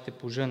 това и ще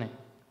пожъне.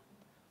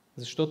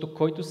 Защото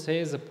който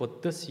сее за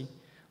плътта си,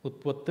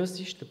 от плътта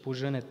си ще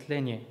пожъне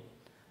тление,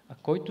 а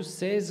който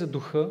сее за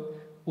духа,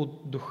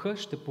 от духа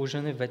ще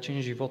пожъне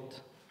вечен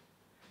живот.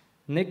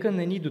 Нека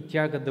не ни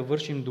дотяга да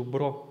вършим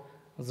добро,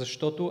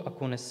 защото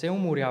ако не се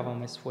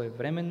уморяваме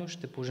своевременно,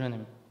 ще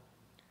пожънем.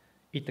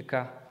 И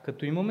така,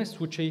 като имаме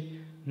случай,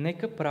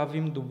 нека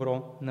правим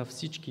добро на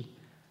всички,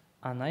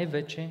 а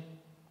най-вече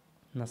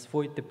на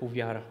своите по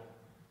вяра.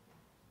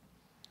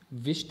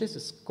 Вижте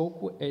с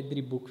колко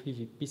едри букви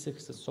ви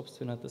писах със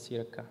собствената си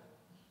ръка.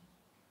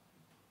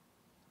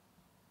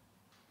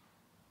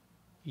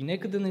 И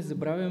нека да не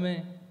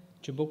забравяме,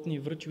 че Бог ни е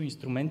връчил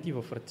инструменти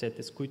в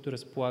ръцете, с които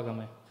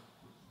разполагаме.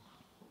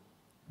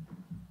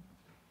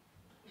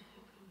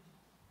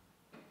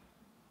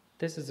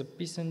 Те са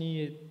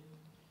записани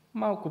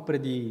малко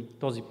преди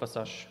този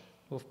пасаж,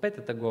 в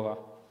 5 глава.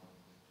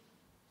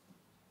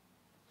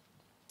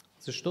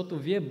 Защото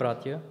вие,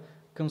 братя,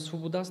 към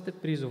свобода сте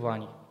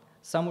призовани,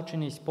 само че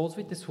не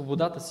използвайте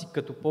свободата си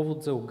като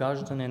повод за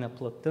угаждане на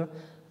плътта,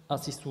 а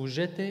си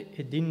служете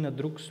един на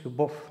друг с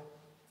любов.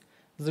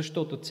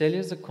 Защото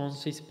целият закон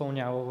се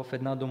изпълнява в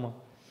една дума,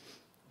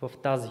 в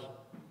тази: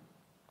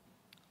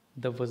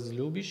 да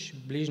възлюбиш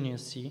ближния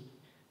си,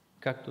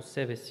 както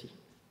себе си.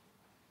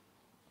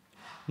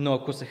 Но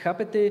ако се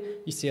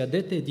хапете и се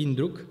ядете един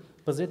друг,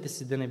 пазете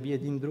се да не би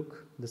един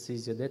друг да се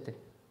изядете.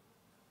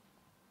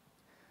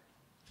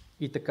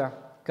 И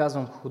така,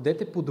 казвам,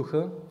 ходете по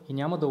духа и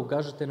няма да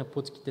угаждате на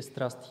плътските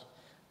страсти,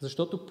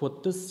 защото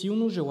плътта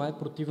силно желае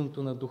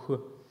противното на духа,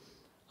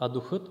 а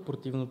духът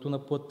противното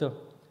на плътта,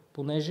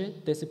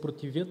 понеже те се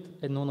противят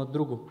едно на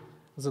друго,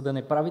 за да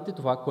не правите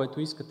това, което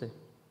искате.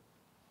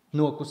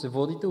 Но ако се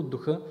водите от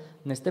духа,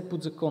 не сте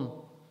под закон,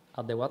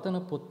 а делата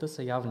на плътта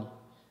са явни.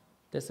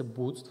 Те са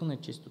блудство,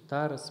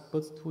 нечистота,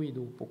 разпътство,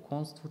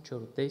 идолопоклонство,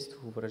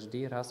 чародейство,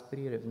 вражди,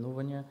 разпри,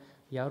 ревнувания,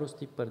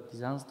 ярости,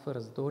 партизанства,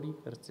 раздори,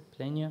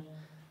 разцепления,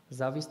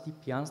 зависти,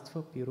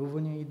 пиянства,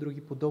 пирувания и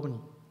други подобни,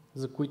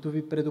 за които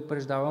ви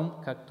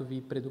предупреждавам, както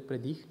ви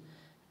предупредих,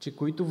 че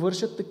които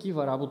вършат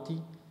такива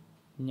работи,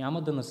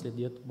 няма да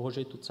наследят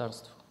Божието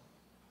царство.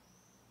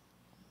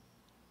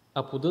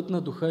 А плодът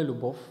на духа е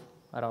любов,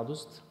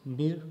 радост,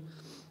 мир,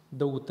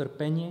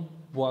 дълготърпение,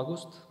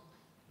 благост,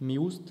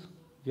 милост,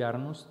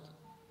 вярност,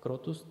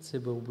 кротост,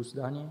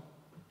 себеобуздание.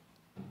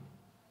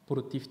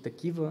 Против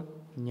такива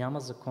няма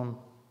закон.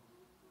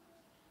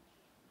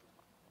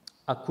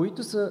 А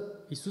които са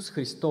Исус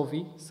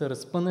Христови, са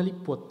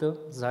разпънали плътта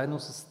заедно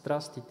с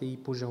страстите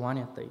и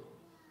пожеланията й.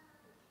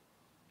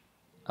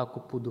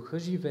 Ако по духа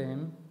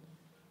живеем,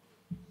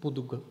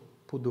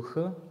 по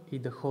духа и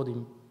да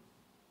ходим.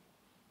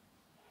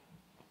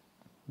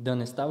 Да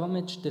не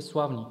ставаме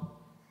чтеславни,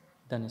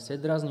 да не се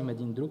дразним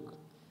един друг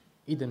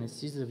и да не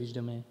си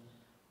завиждаме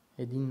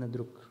един на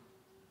друг.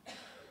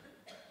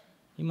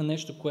 Има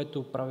нещо,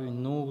 което прави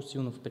много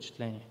силно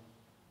впечатление.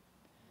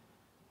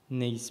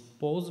 Не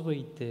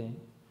използвайте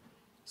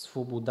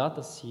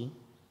свободата си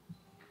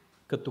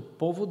като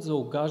повод за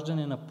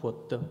огаждане на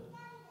плътта,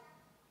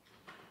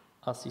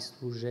 а си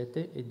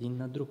служете един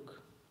на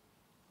друг.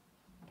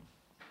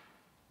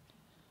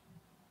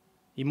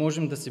 И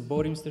можем да се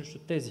борим срещу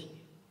тези.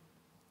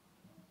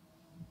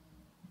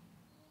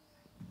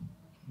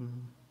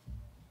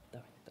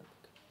 Давай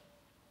нататък.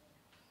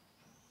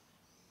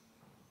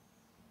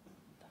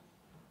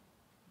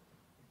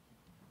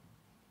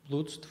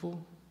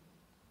 Блудство,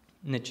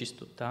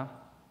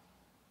 нечистота,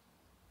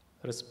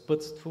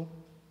 разпътство,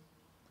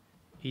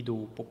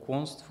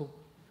 идолопоклонство,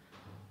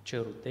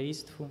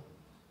 чародейство,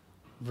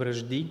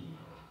 вражди,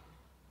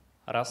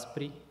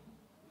 разпри,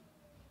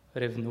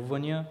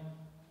 ревнувания,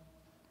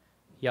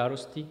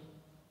 ярости,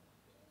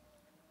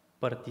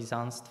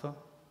 партизанства,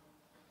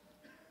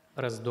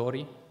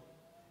 раздори,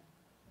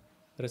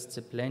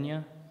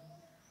 разцепления,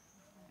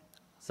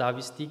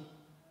 зависти,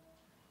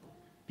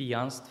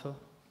 пиянства,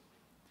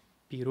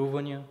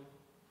 пирувания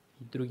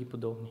и други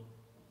подобни.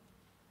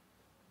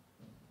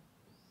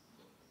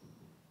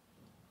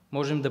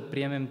 Можем да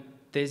приемем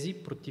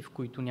тези, против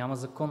които няма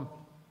закон.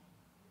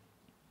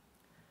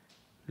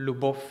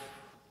 Любов,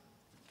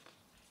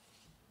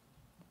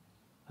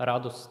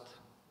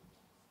 радост,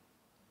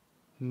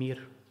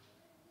 мир,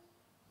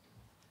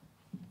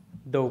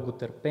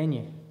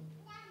 дълготърпение,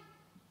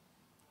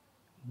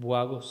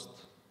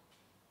 благост,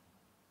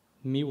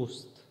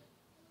 милост,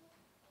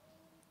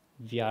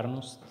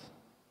 вярност,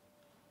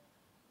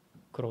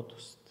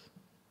 кротост,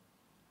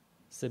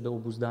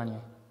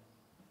 себеобуздание.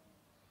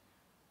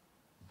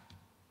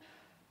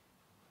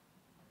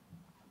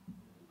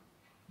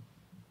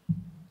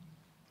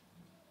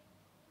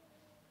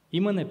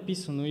 Има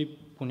написано и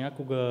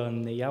понякога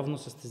неявно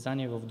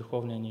състезание в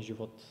духовния ни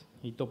живот.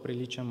 И то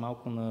прилича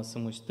малко на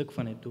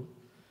самоизтъкването,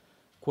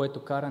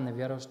 което кара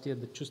невярващия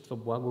да чувства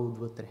благо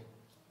отвътре.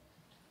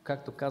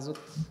 Както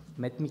казват,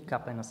 мед ми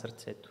капе на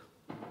сърцето.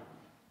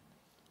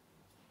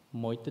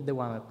 Моите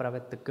дела ме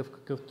правят такъв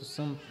какъвто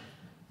съм.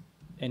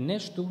 Е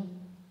нещо,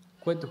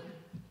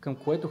 към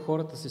което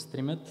хората се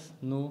стремят,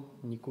 но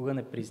никога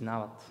не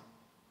признават.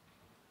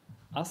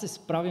 Аз се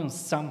справям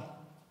сам.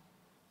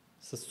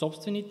 Със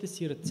собствените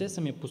си ръце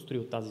съм я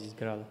построил тази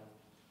сграда.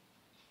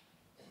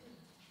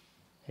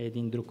 Е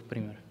един друг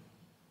пример.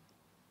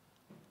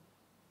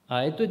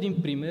 А ето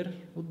един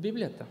пример от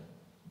Библията.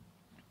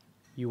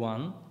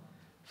 Йоан,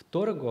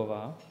 2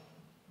 глава,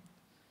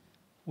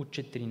 от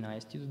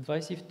 14 до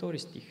 22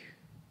 стих.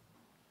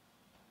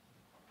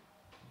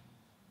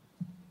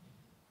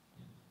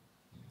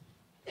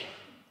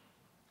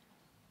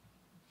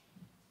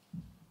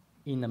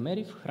 И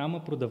намери в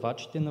храма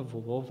продавачите на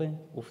волове,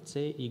 овце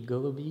и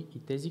гълъби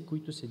и тези,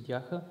 които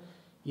седяха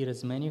и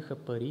разменяха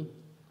пари,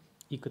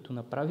 и като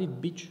направи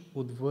бич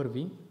от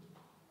върви,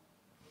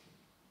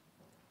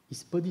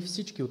 изпъди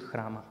всички от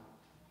храма,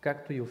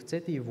 както и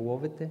овцете и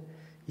воловете,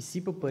 и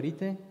сипа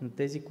парите на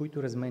тези,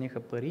 които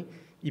разменяха пари,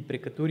 и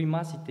прекатури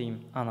масите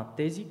им, а на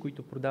тези,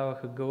 които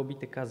продаваха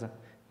гълъбите, каза: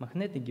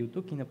 махнете ги от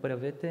тук и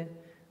направете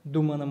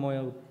дома на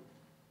моя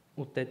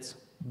отец,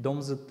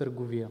 дом за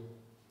търговия.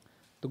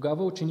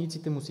 Тогава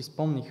учениците му си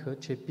спомниха,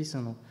 че е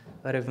писано: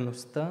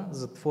 ревността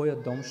за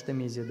твоя дом ще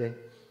ме изяде.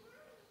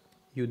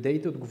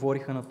 Юдеите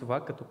отговориха на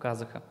това, като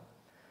казаха: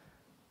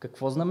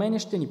 какво знамение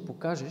ще ни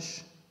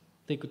покажеш,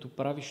 тъй като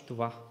правиш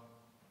това?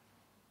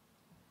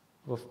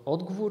 В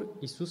отговор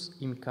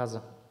Исус им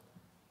каза: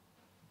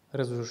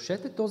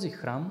 разрушете този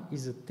храм и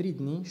за 3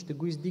 дни ще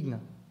го издигна.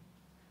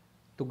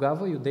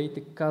 Тогава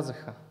юдеите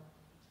казаха: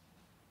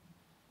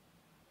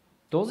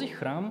 този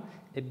храм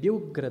е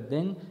бил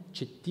граден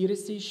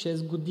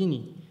 46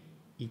 години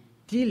и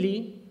ти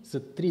ли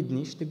за 3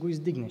 дни ще го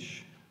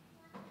издигнеш?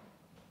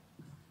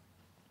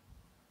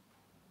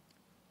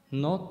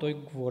 Но той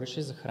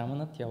говореше за храма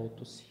на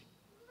тялото си.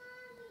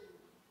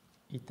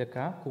 И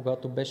така,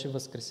 когато беше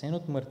възкресен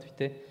от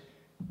мъртвите,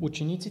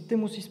 учениците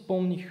му си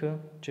спомниха,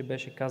 че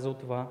беше казал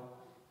това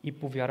и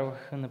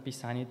повярваха на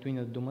писанието и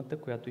на думата,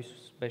 която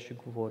Исус беше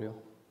говорил.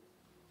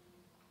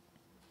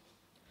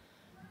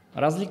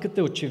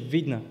 Разликата е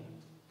очевидна.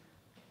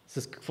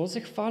 С какво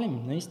се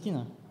хвалим,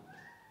 наистина?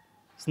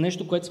 С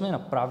нещо, което сме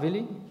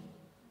направили?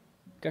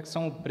 Как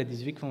само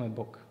предизвикваме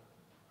Бог?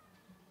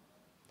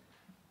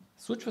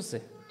 Случва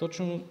се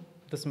точно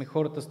да сме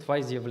хората с това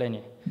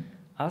изявление.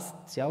 Аз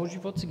цял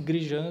живот се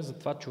грижа за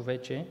това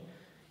човече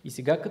и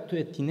сега като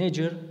е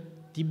тинейджър,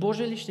 ти,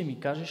 Боже, ли ще ми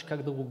кажеш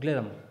как да го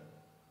гледам?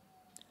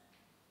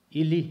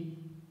 Или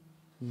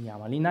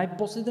няма ли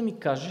най-после да ми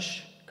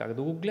кажеш как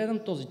да го гледам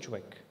този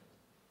човек?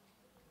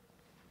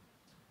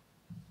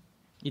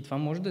 И това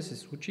може да се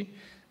случи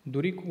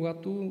дори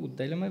когато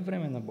отделяме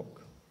време на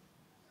Бог.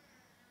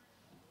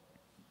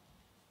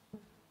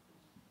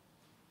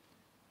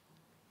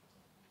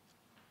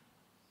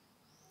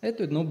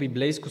 Ето едно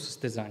библейско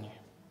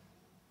състезание.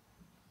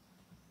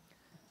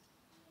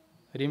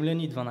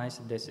 Римляни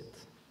 12:10.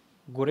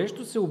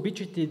 Горещо се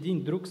обичайте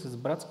един друг с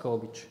братска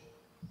обич.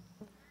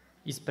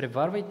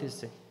 Изпреварвайте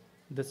се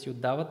да си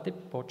отдавате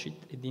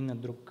почит един на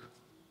друг.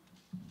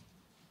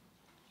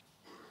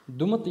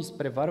 Думата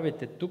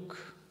изпреварвайте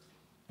тук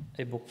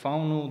е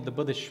буквално да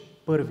бъдеш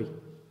първи,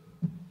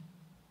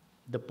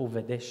 да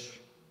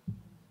поведеш.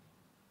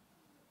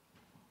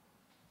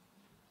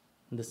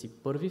 Да си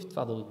първи в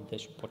това да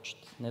отдадеш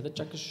почит. Не да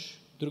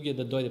чакаш другия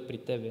да дойде при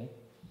тебе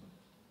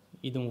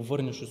и да му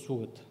върнеш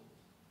услугата.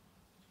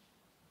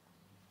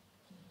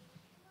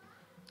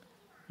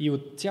 И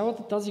от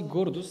цялата тази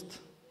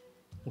гордост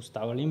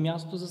остава ли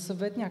място за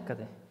съвет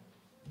някъде?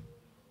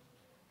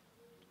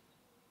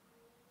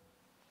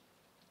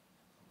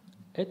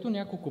 Ето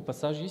няколко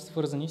пасажи,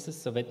 свързани с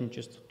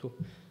съветничеството,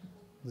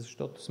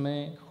 защото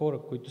сме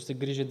хора, които се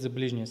грижат за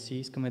ближния си и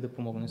искаме да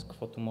помогнем с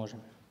каквото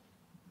можем.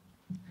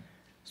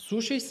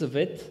 Слушай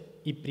съвет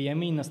и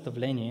приеми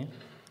наставление,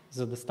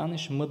 за да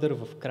станеш мъдър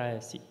в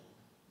края си.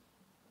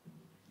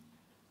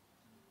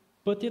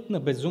 Пътят на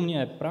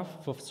безумния е прав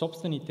в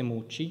собствените му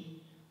очи,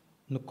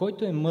 но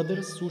който е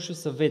мъдър, слуша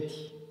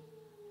съвети.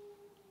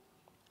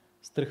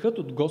 Страхът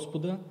от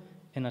Господа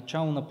е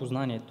начало на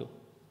познанието,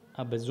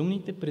 а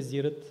безумните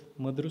презират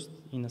мъдрост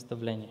и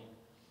наставление.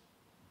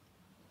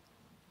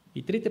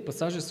 И трите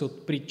пасажа са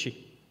от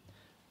притчи.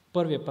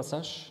 Първият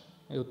пасаж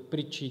е от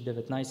притчи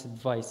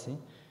 19:20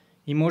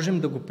 и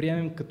можем да го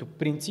приемем като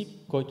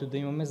принцип, който да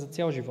имаме за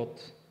цял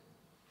живот.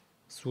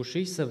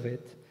 Слушай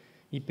съвет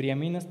и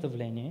приеми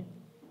наставление,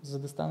 за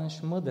да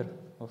станеш мъдър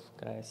в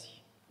края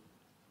си.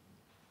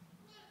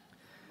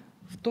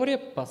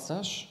 Втория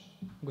пасаж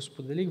го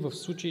споделих в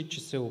случай,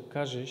 че се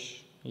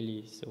окажеш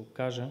или се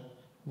окажа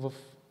в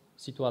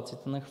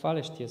ситуацията на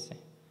хвалящия се.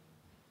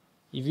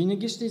 И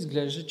винаги ще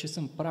изглежда, че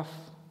съм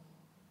прав,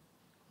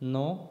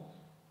 но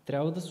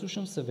трябва да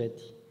слушам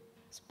съвети.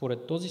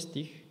 Според този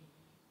стих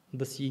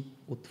да си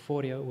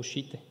отворя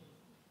ушите.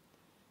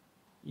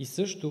 И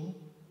също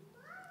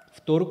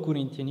 2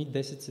 Коринтияни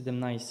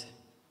 10:17.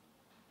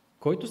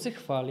 Който се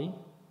хвали,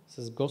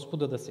 с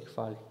Господа да се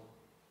хвали.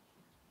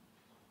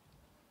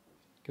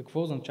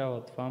 Какво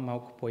означава това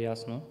малко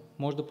по-ясно?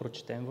 Може да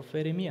прочетем в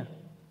Еремия.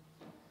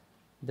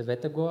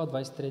 9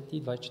 глава, 23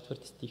 и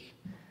 24 стих.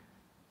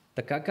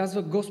 Така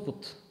казва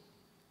Господ: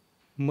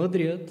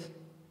 мъдрият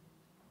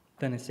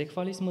да не се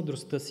хвали с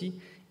мъдростта си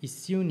и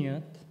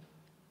силният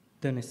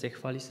да не се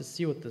хвали с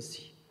силата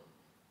си.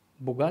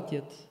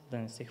 Богатият да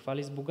не се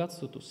хвали с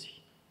богатството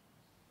си.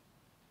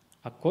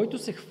 А който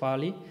се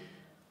хвали,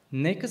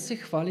 нека се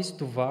хвали с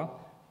това,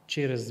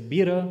 че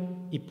разбира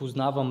и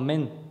познава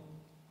мен,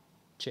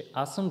 че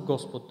аз съм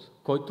Господ,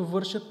 който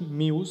върша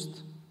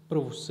милост,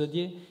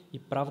 правосъдие и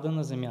правда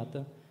на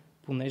земята,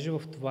 понеже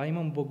в това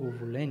имам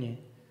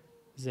благоволение,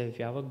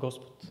 заявява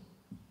Господ.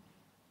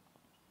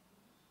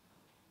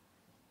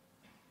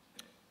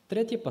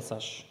 Третия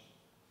пасаж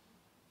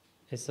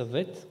е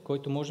съвет,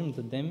 който можем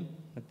да дадем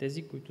на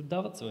тези, които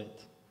дават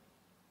съвет.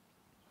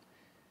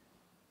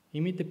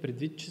 Имайте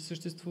предвид, че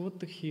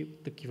съществуват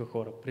такива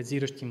хора,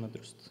 презиращи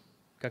мъдрост.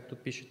 Както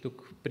пише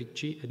тук в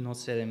Притчи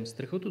 1:7.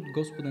 Страхът от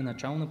Господа е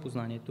начало на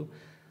познанието,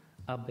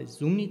 а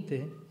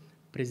безумните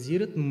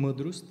презират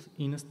мъдрост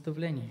и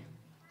наставление.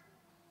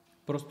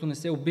 Просто не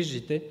се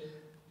обиждайте,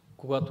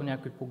 когато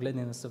някой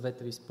погледне на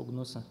съвета ви с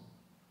погнуса.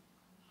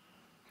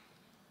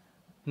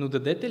 Но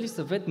дадете ли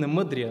съвет на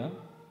мъдрия?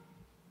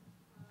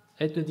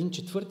 Ето един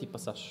четвърти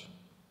пасаж.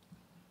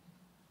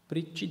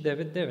 Притчи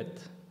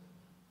 9:9.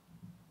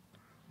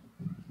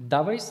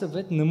 Давай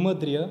съвет на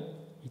мъдрия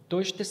и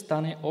той ще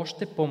стане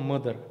още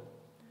по-мъдър.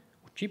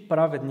 Учи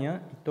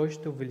праведния и той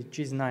ще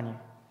увеличи знания.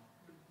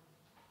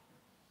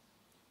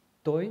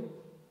 той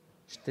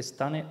ще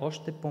стане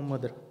още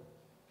по-мъдър.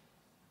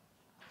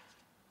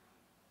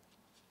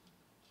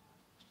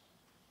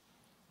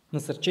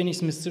 Насърчени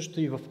сме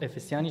също и в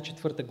Ефесяни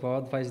 4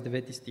 глава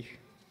 29 стих.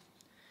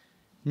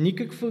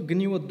 Никаква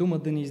гнила дума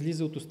да не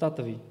излиза от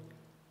устата ви,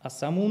 а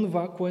само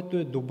онова, което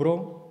е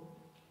добро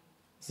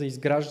за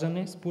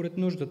изграждане според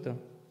нуждата,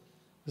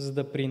 за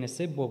да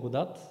принесе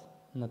благодат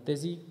на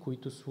тези,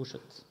 които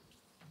слушат.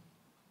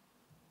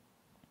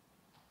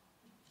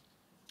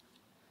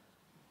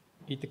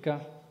 И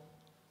така,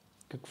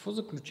 какво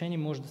заключение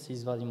може да се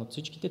извадим от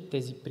всичките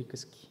тези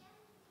приказки?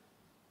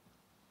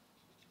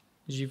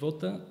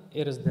 Живота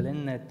е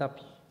разделен на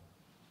етапи.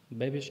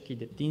 Бебешки,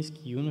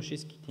 детински,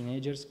 юношески,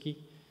 тинейджърски,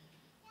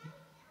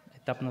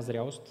 етап на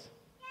зрялост.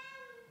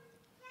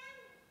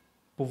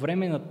 По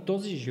време на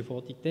този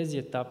живот и тези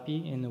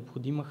етапи е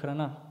необходима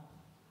храна.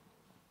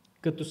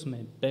 Като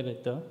сме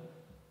бебета,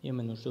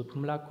 имаме нужда от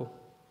мляко.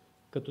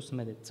 Като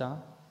сме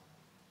деца,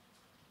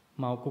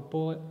 малко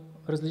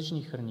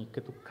по-различни храни,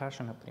 като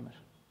каша,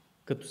 например.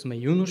 Като сме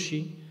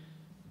юноши,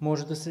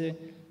 може да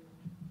се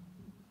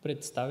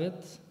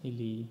представят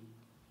или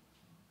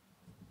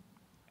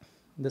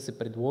да се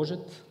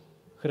предложат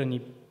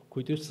храни,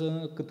 които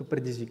са като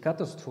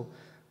предизвикателство,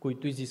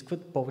 които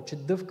изискват повече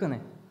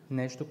дъвкане.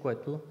 Нещо,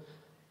 което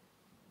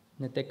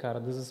не те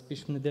кара да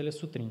заспиш в неделя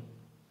сутрин.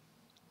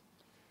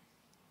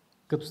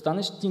 Като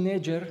станеш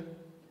тинейджър,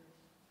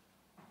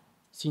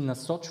 си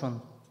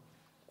насочван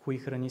кои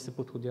храни са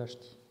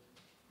подходящи.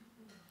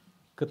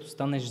 Като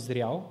станеш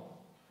зрял,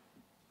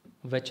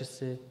 вече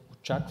се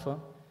очаква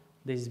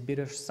да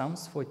избираш сам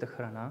своята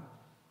храна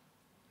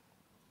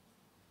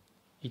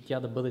и тя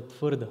да бъде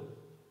твърда.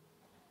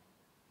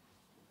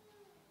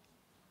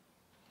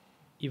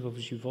 И в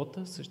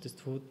живота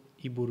съществуват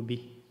и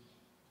борби.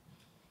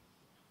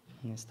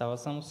 Не става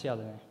само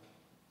сядане.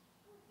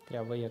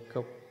 Трябва и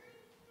акъл.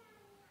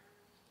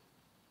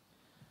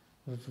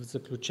 В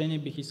заключение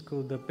бих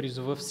искал да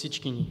призова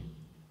всички ни.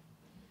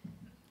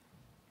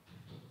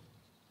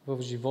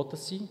 В живота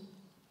си,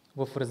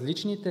 в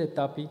различните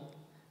етапи,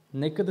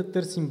 нека да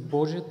търсим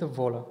Божията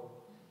воля,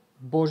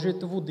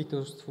 Божието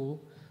водителство,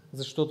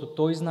 защото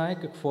Той знае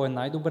какво е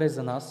най-добре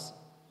за нас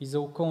и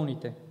за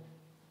околните.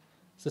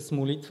 С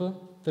молитва,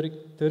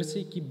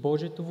 търсейки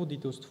Божието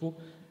водителство,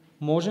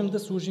 можем да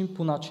служим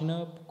по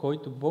начина, по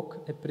който Бог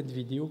е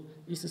предвидил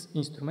и с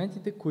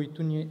инструментите,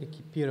 които ни е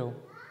екипирал.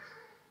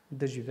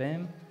 Да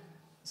живеем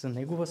за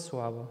Негова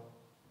слава,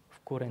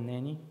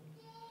 вкоренени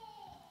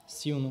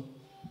силно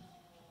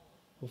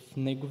в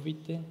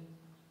Неговите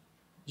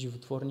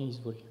животворни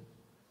извори.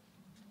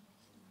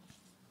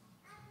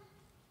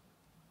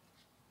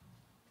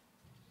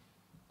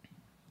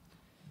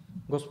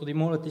 Господи,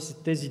 моля Ти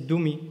се тези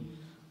думи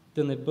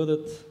да не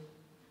бъдат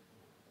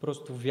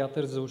просто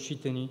вятър за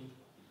ушите ни,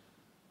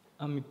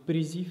 ами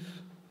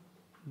призив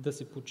да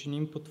се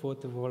подчиним по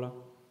Твоята воля,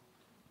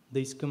 да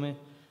искаме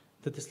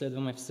да Те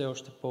следваме все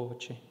още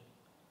повече,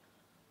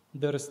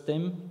 да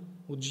растем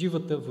от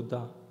живата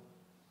вода,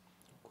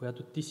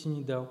 която Ти си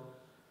ни дал.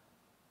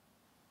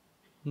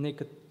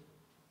 Нека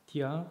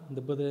тя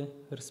да бъде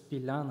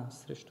разпиляна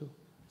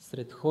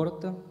сред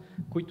хората,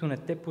 които не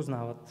Те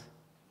познават.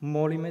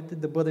 Молиме Те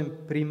да бъдем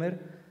пример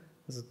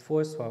за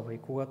Твоя слава и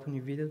когато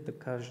ни видят да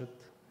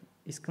кажат: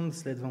 искам да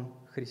следвам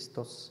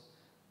Христос.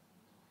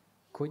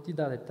 Кой Ти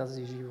даде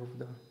тази жива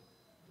вода?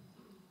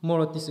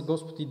 Моля Ти се,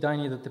 Господи, дай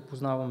ни да Те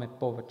познаваме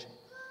повече,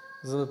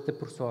 за да Те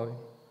прославим.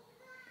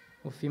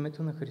 В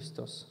името на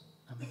Христос.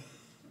 Амин.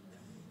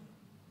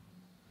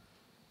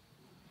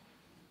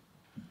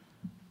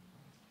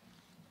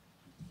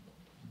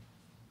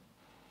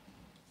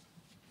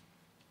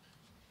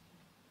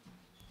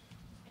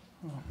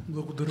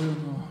 Благодаря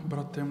на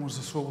брат Темор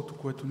за словото,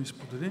 което ни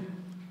сподели.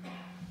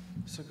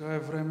 Сега е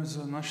време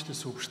за нашите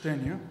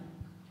съобщения.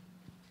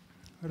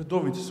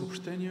 Редовните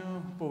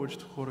съобщения,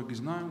 повечето хора ги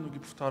знаем, но ги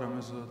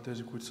повтаряме за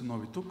тези, които са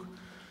нови тук.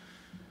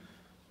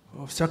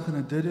 Всяка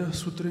неделя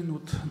сутрин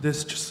от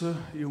 10 часа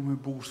имаме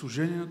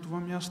богослужение на това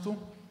място.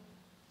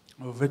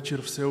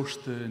 Вечер все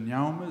още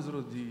нямаме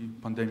заради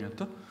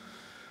пандемията.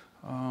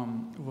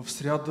 В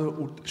сряда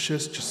от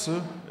 6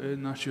 часа е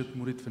нашият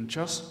молитвен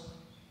час.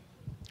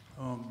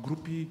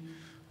 Групи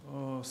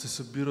се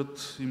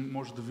събират и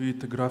може да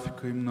видите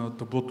графика им на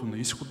таблото на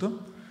изхода,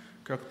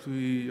 както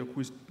и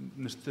ако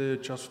не сте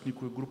част от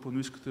никоя група, но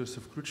искате да се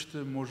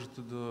включите,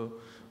 можете да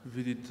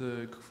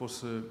видите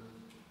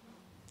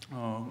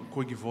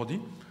кой ги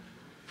води.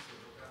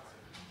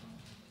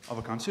 А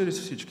ваканция ли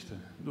са всичките?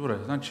 Добре,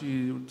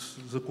 значи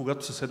за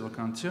когато са след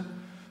ваканция.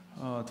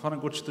 Това не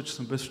го чета, че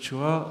съм без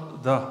очила.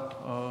 Да,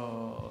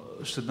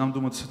 ще дам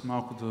думата след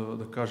малко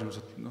да кажем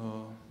за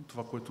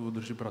това, което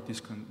държи брат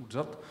Искрен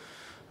отзад.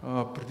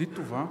 Преди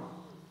това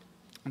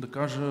да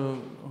кажа,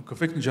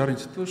 кафе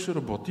книжарницата ще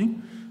работи,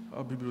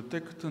 а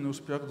библиотеката не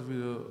успях да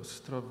видя,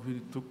 сестра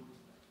види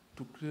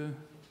тук ли е?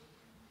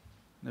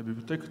 Не,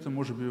 библиотеката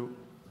може би...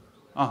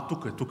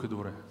 тук е,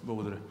 добре,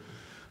 благодаря.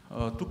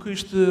 Тук и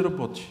ще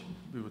работи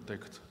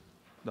библиотеката.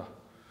 Да.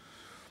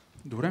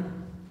 Добре.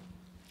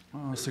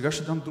 Сега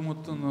ще дам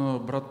думата на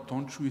брат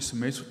Тончо и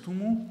семейството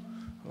му,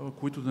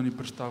 които да ни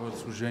представят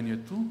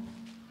служението,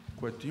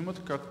 което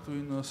имат, както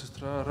и на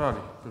сестра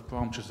Рари.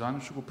 Предполагам, че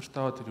заедно ще го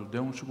представят или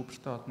отделно ще го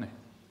представят? Не.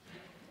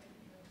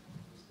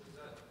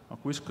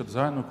 Ако искат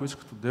заедно, ако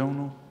искат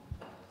отделно.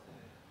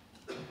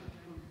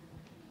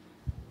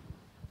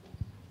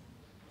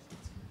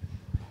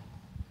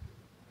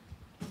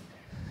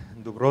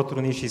 Добро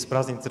утро, ние ще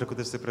изпразним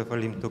църквата, ще се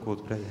прехвърлим тук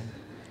отпред.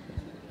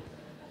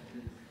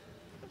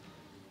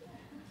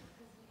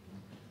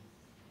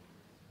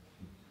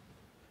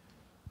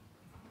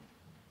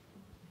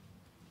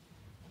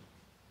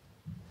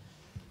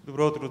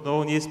 Добро утро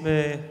отново. Ние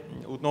сме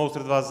отново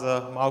сред вас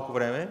за малко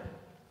време.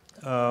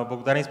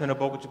 Благодарни сме на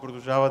Бога, че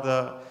продължава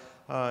да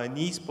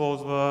ни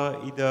използва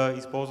и да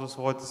използва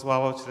своята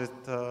слава чрез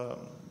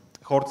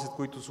хората, с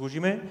които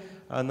служиме.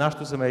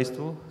 Нашето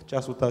семейство,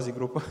 част от тази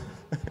група,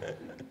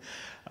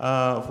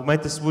 в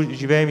момента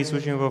живеем и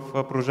служим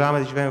продължаваме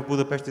да живеем в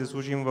Будапеща, да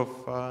служим в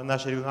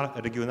нашия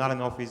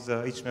регионален офис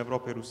за Източна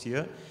Европа и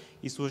Русия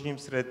и служим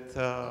сред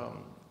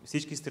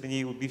всички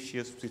страни от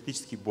бившия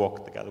социалистически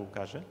блок, така да го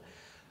кажа.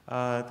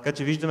 Така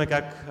че виждаме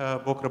как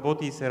Бог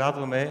работи и се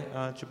радваме,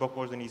 че Бог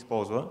може да ни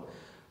използва.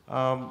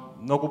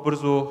 Много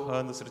бързо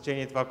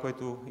насречение това,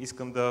 което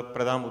искам да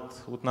предам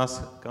от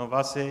нас към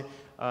вас е,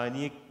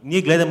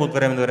 ние гледаме от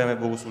време на време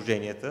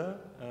богослуженията,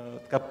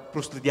 така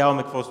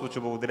проследяваме какво се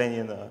случва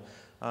благодарение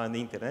на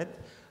интернет.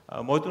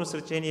 Моето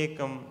насречение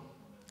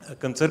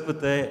към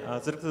църквата е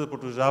църквата да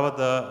продължава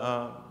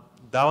да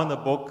дава на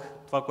Бог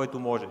това, което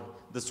може.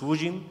 Да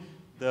служим,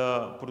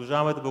 да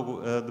продължаваме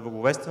да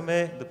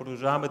благовестваме, да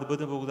продължаваме да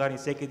бъдем благодарни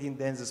всеки един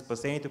ден за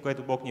спасението,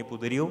 което Бог ни е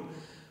подарил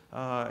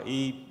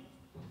и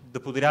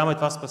да подаряваме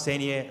това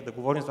спасение, да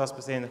говорим това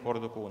спасение на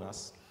хората около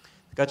нас.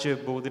 Така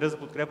че благодаря за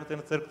подкрепата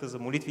на църквата, за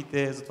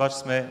молитвите, за това, че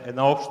сме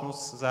една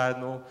общност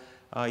заедно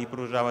и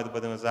продължаваме да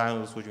бъдем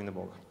заедно да служим на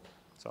Бога.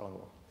 Слава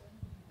Богу.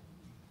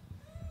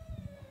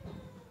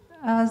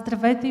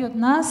 Здравейте и от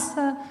нас.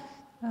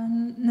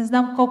 Не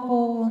знам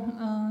колко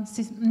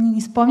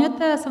ни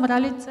спомняте, аз съм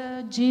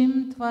Ралица,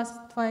 Джим,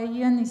 това е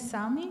Иан и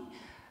Сами.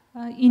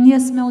 И ние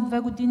сме от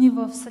 2 години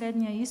в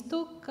Средния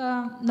изток.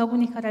 Много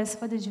ни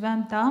харесва да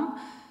живеем там,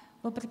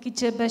 въпреки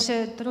че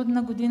беше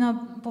трудна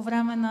година по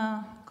време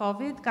на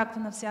COVID, както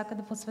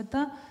навсякъде по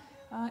света.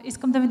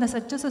 Искам да ви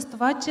насърча с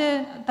това,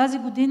 че тази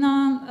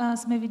година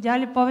сме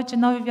видяли повече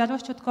нови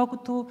вярващи,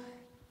 отколкото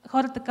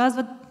хората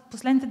казват,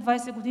 последните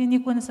 20 години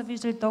никога не са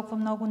виждали толкова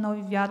много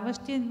нови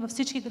вярващи във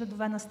всички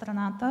градове на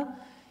страната.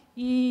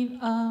 И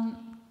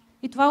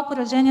това е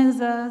окуражение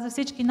за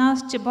всички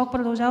нас, че Бог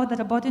продължава да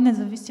работи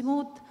независимо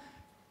от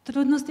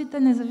трудностите,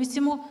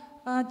 независимо,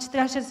 че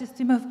трябваше да се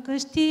стоим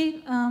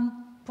вкъщи.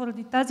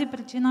 Поради тази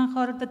причина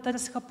хората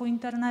търсиха по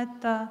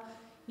интернет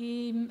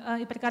и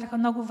прекараха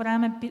много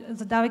време,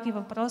 задавайки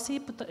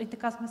въпроси, и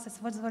така сме се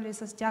свързвали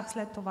с тях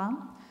след това.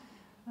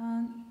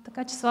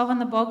 Така че слава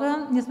на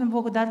Бога, ние сме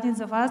благодарни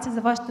за вас и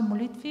за вашите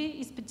молитви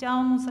и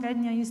специално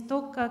Средния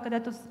изток,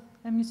 където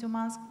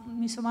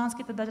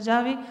мюсюлманските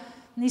държави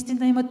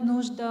наистина имат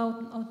нужда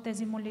от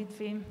тези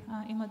молитви,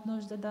 имат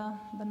нужда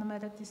да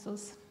намерят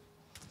Исус.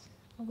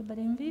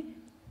 Благодарим ви.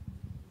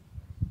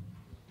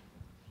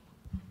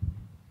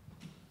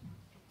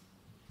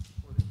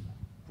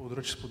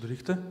 Благодаря, че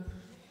споделихте.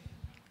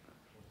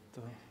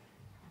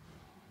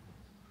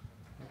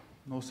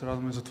 Много се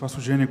радваме за това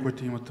служение,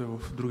 което имате в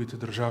другите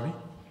държави.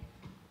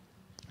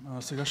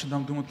 Сега ще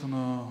дам думата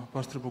на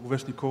пастор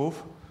Благовест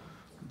Николов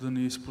да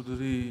ни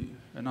сподели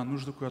една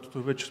нужда, която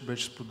той вече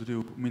беше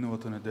споделил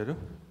миналата неделя.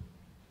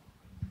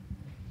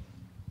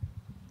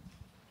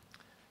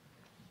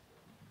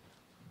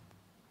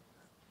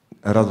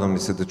 Радваме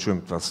се да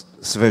чуем това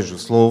свежо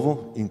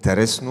слово,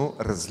 интересно,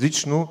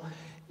 различно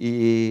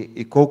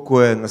и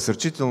колко е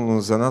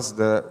насърчително за нас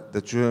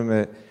да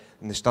чуем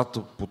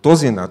нещата по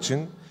този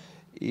начин.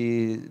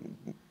 И,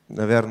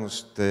 навярно,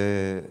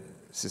 ще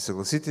се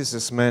съгласите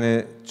с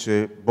мене,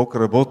 че Бог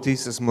работи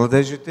с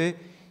младежите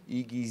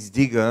и ги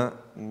издига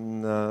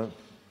на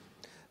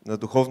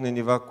духовни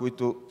нива,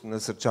 които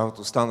насърчават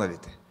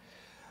останалите.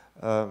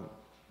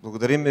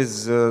 Благодариме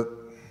за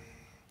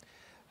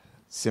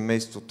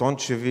семейство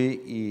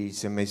Тончеви и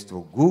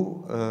семейство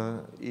Гу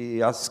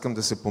и аз искам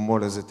да се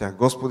помоля за тях.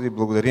 Господи,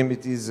 благодарим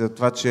Ти за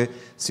това, че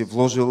си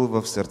вложил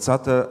в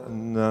сърцата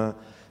на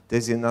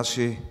тези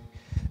наши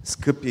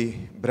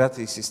скъпи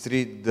брати и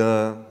сестри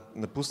да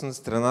напуснат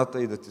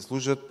страната и да Ти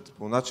служат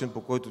по начин,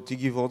 по който Ти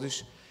ги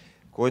водиш,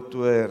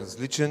 който е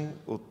различен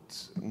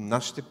от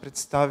нашите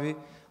представи,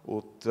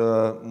 от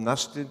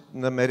нашите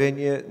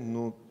намерения,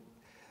 но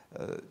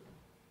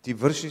Ти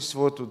вършиш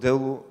своето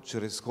дело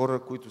чрез хора,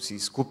 които си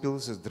изкупил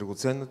с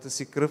драгоценната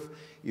си кръв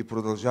и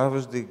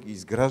продължаваш да ги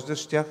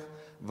изграждаш тях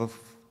в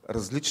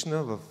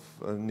различна, в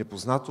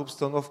непозната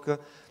обстановка,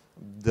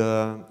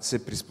 да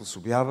се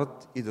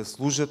приспособяват и да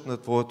служат на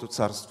Твоето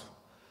царство.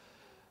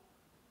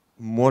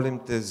 Молим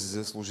Те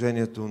за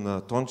служението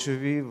на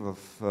Тончеви в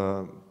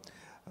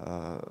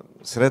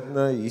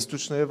Средна и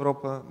Източна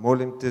Европа.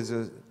 Молим Те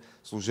за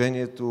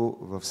служението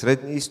в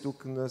Средния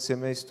изток на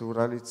семейство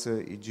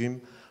Ралица и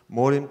Джим.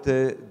 Молим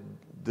те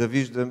да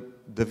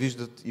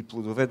виждат и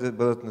плодове да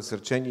бъдат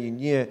насърчени и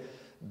ние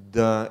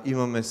да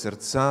имаме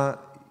сърца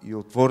и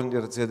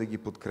отворени ръце да ги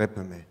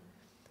подкрепяме.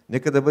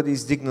 Нека да бъде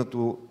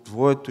издигнато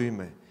Твоето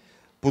име.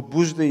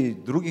 Подбужда и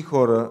други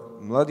хора,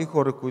 млади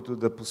хора, които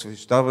да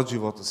посвещават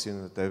живота си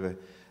на Тебе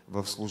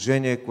в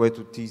служение,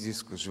 което Ти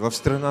изискваш в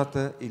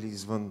страната или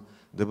извън,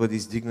 да бъде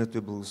издигнато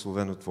и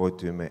благословено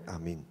Твоето име.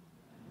 Амин.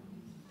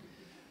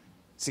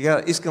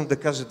 Сега искам да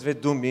кажа две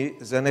думи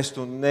за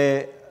нещо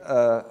не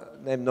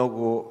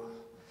много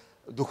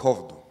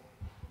духовно.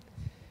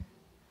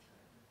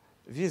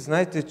 Вие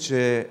знаете,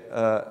 че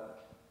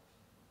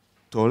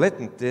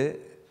тоалетните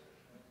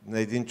на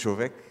един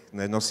човек,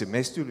 на едно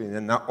семейство или на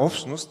една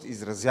общност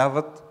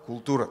изразяват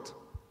културата.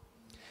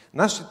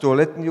 Нашите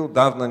тоалетни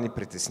отдавна ни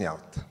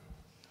притесняват.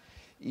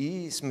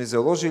 И сме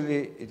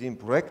заложили един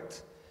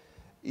проект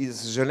и, за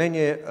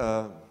съжаление,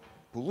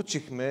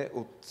 получихме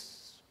от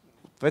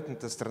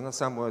ответната страна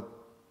само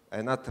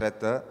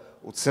 1/3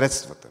 от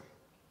средствата.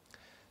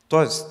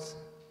 Тоест,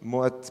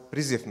 моят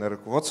призив на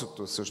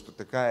ръководството също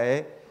така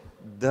е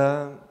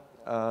да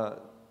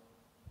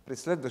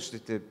през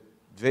следващите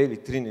 2 или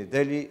 3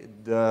 недели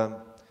да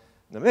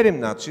намерим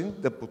начин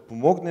да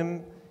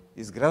подпомогнем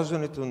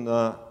изграждането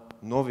на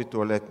нови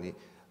тоалетни,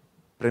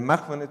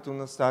 премахването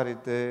на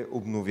старите,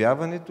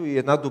 обновяването и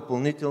една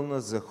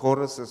допълнителна за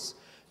хора с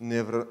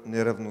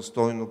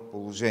неравностойно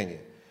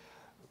положение,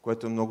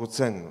 което е много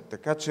ценно.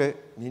 Така че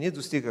не ни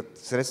достигат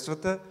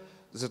средствата,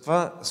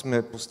 затова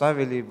сме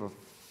поставили в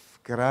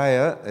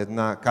края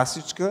една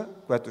касичка,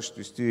 която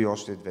ще стои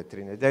още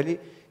 2-3 недели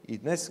и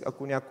днес,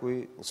 ако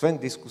някой, освен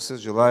дискуса,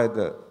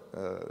 желая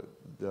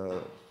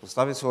да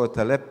постави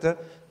своята лепта,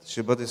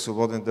 ще бъде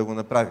свободен да го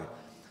направи.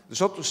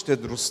 Защото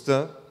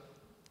щедростта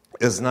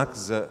е знак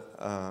за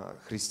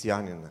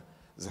християнина,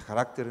 за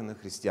характера на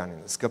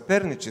християнина.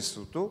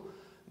 Скъперничеството,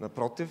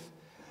 напротив,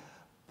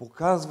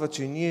 показва,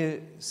 че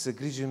ние се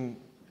грижим,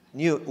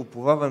 ние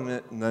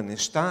уповаваме на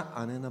неща,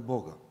 а не на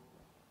Бога.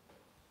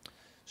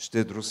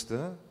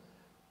 Щедростта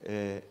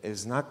е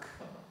знак,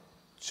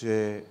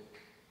 че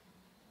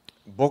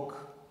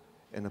Бог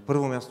е на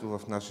първо място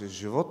в нашия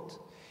живот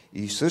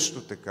и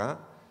също така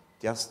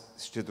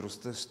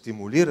щедростта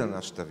стимулира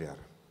нашата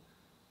вяра.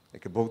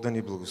 Нека Бог да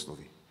ни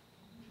благослови.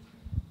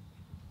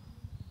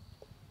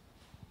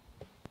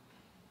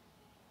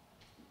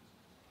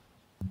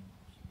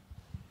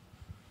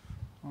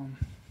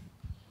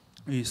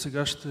 И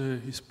сега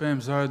ще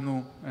изпеем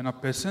заедно една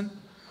песен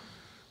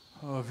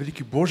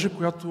Велики Боже,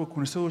 която, ако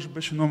не се лъжа,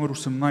 беше номер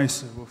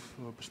 18 в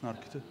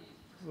песнарките.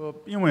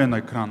 Има я на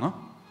екрана.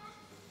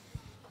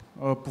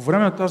 По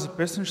време на тази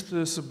песен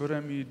ще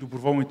съберем и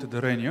доброволните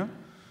дарения,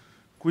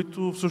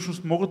 които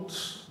всъщност могат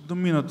да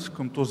минат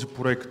към този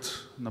проект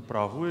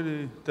направо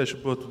или те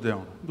ще бъдат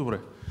отделно. Добре,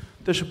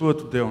 те ще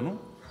бъдат отделно,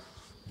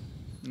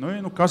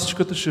 но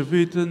касичката ще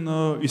видите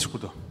на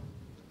изхода.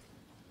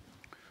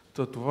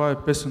 Това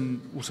е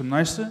песен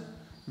 18,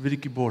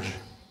 Велики Боже.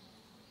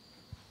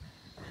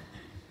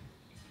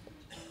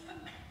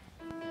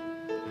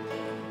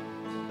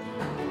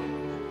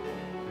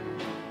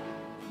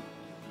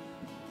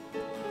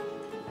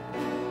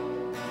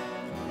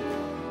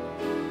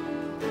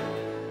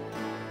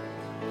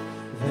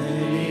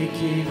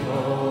 Велики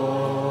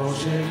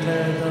Боже,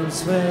 гледам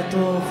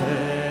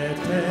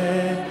световете,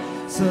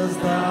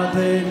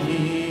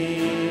 създадени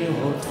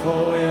от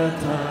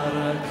Твоята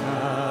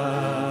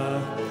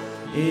ръка,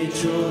 и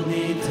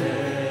чудните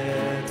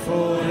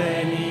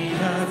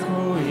творения,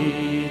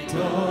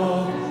 които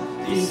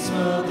и с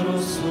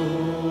мъдрост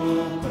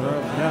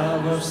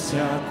управляваш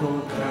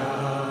всяко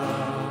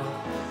край.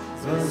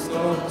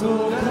 Защо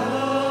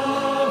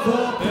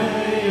тогава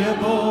пея,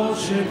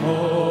 Боже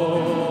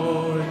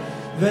мой,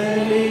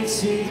 велик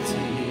си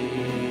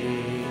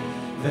Ти,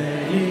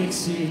 велик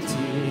си Ти.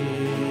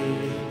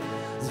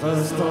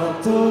 Защо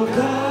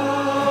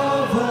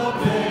тогава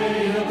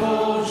пея,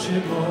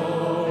 Боже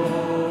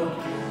мой,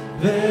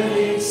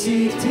 велик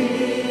си Ти,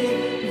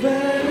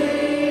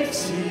 велик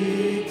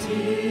си Ти.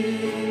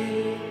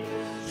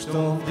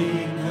 Що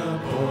вдигна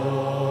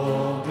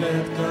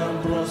поглед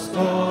към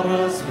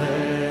простора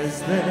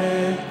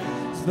звезде,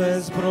 с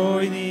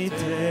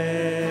безбройните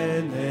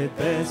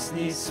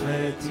небесни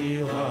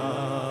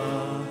светила,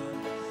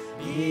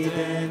 и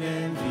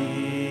денем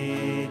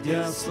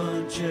видя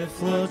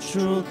слънчев лъч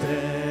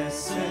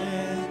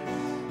чудесен,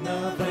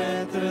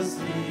 напред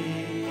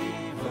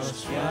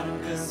разливаш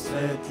ярка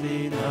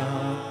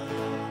светлина.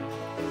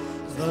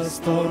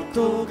 Възторг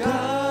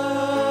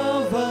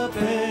тогава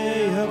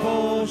пея,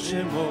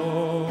 Боже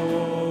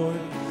мой,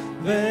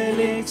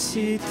 велик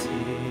си Ти,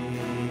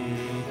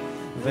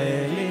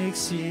 велик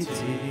си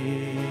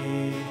Ти.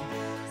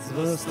 С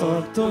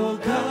възторг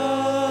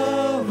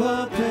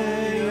тогава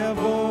пея,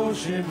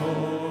 Боже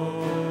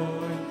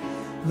мой,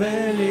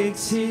 велик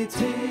си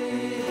Ти,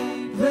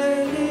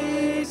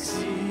 велик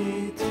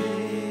си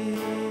Ти.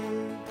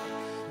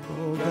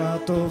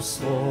 Когато в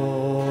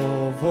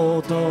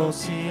Словото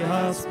си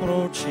аз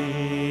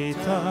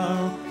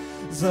прочитам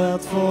за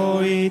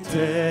Твоите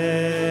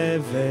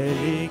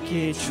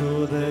велики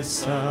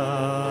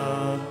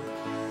чудеса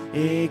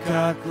и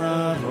как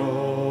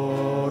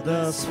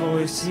народа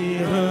свой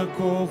си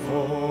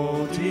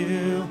ръководил,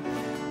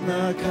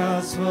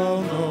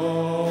 наказвал,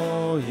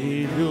 но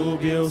и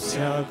любил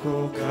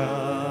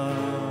всякога.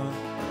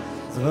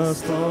 С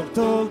възторг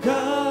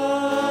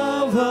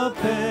тогава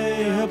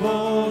пея,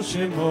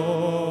 Боже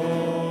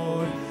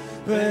мой,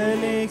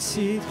 велик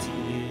си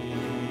Ти,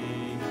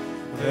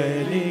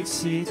 велик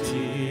си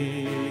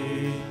Ти.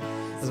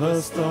 С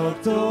възторг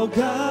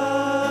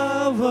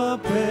тогава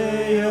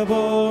пея,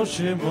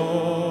 Боже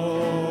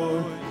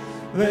мой,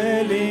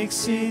 велик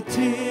си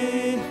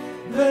Ти,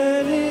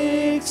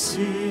 велик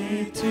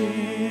си Ти.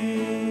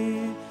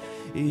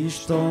 И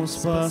щом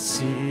Спасителя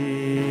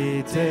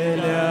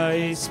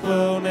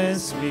изпълнен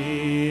с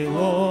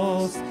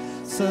милост,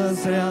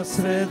 съзря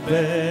сред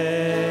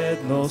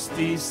бедност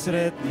и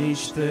сред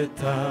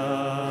нищета.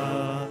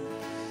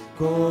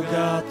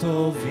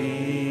 Когато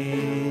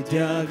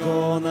видя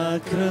го на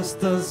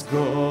кръста с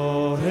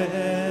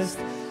горест,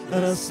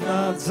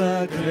 ръснат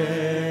за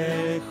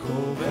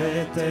греховете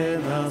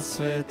на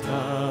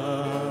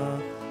света.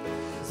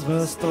 С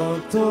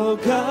възторг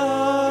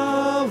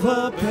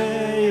тогава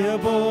пея,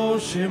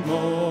 Боже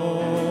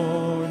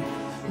мой,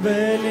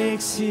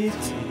 велик си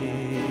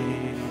Ти,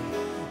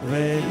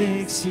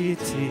 велик си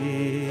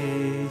Ти.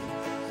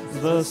 С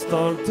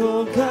възторг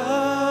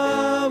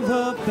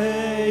тогава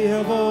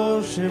пея,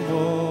 Боже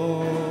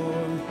мой,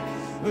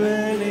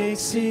 велик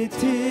си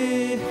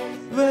Ти,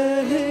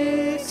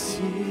 велик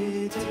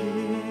си Ти.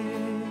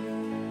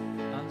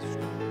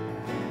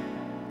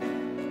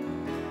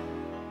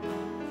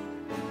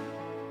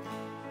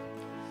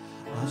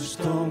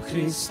 Щом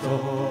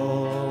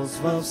Христос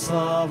в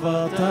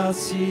славата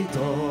си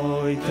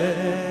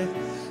дойде,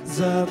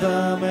 за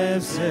да ме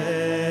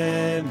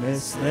вземе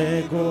с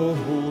Него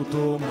у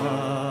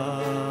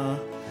дома,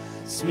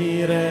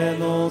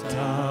 смирено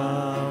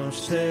там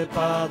ще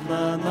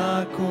падна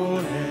на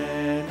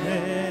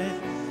колене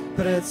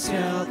пред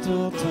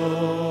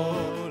святото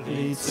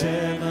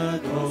лице на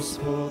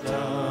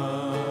Господа.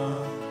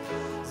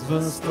 С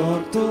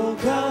възторг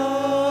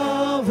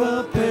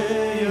тогава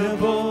пея,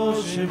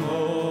 Боже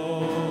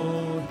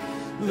мой,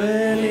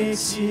 велик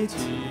си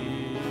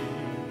Ти,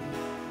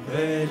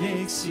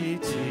 велик си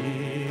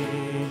Ти.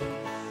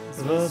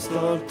 С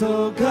възторг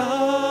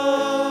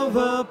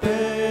тогава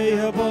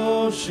пея,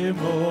 Боже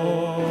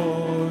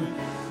мой,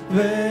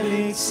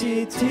 велик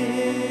си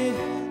Ти,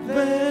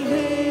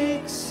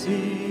 велик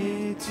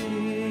си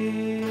Ти.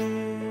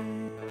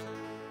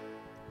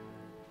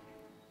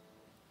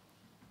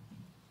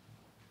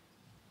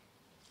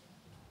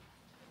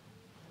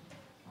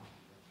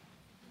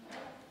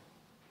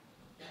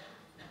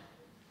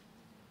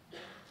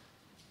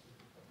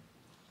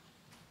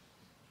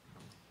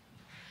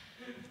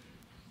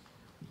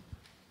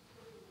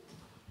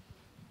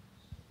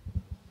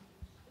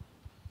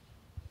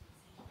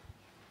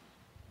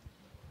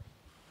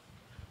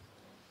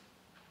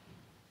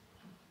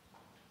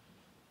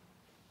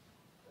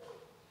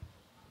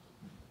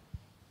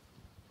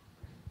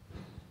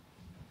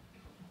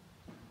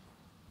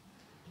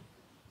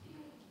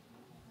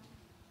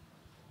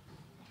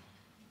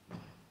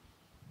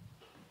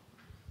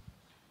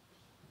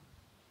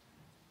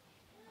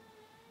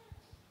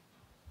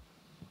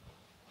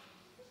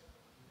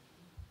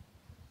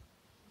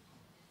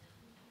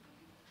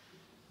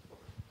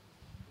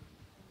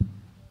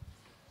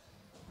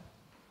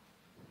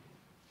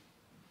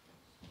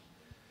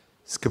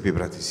 Скъпи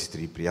брати,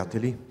 сестри и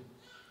приятели,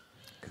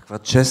 каква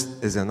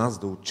чест е за нас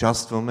да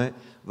участваме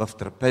в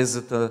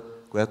трапезата,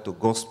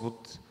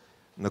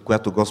 на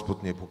която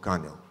Господ ни е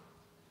поканил.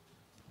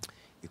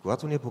 И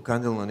когато ни е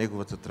поканил на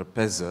Неговата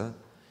трапеза,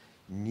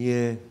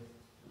 ние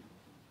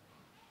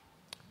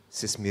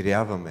се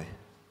смиряваме.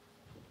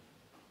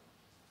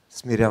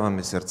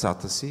 Смиряваме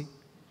сърцата си,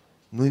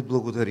 но и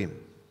благодарим.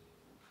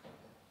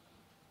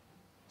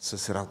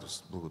 С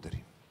радост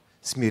благодарим.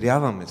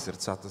 Смиряваме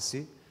сърцата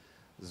си,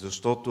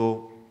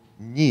 защото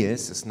ние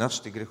с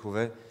нашите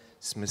грехове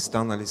сме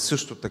станали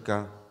също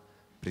така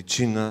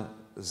причина,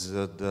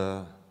 за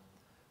да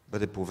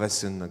бъде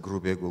повесен на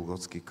грубия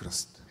голготски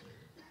кръст.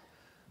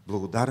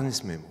 Благодарни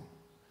сме Му,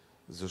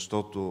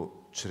 защото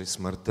чрез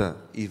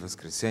смъртта и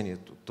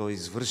възкресението Той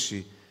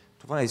извърши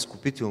това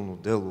изкупително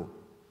дело,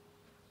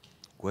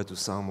 което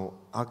само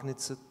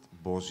Агнецът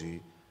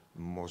Божий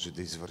може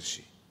да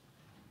извърши.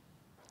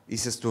 И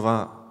с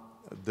това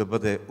да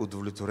бъде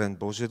удовлетворен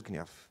Божият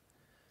гняв,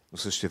 но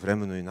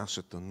същевременно и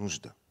нашата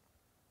нужда.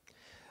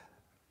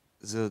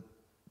 За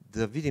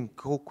да видим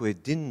колко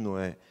единно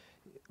е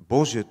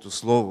Божието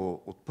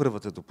Слово от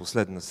първата до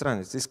последна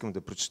страница, искам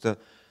да прочета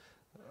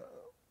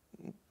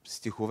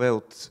стихове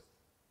от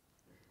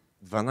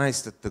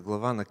 12-та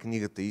глава на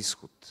книгата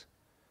Изход.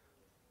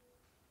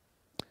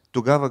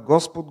 Тогава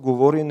Господ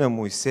говори на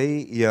Мойсей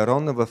и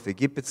Арона в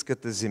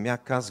египетската земя,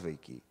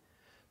 казвайки: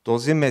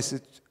 този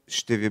месец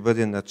ще ви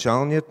бъде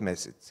началният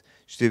месец,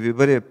 ще ви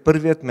бъде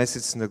първият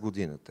месец на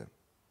годината.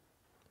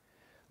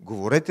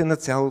 говорете на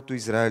цялото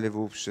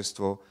Израилево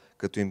общество,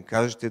 като им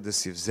кажете да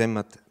си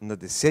вземат на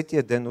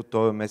 10-тия ден от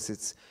този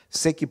месец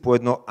всеки по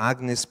едно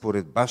агне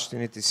според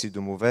бащините си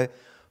домове,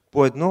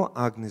 по едно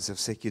агне за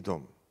всеки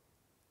дом.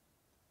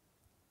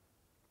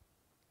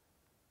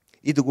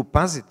 И да го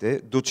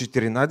пазите до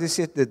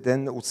 14-тия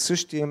ден от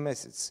същия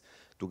месец.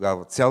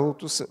 Тогава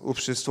цялото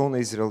общество на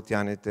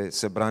израелтяните,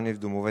 събрани в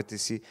домовете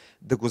си,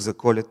 да го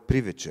заколят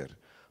при вечер.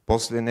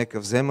 После нека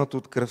вземат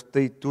от кръвта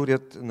и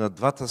турят на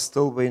двата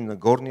стълба и на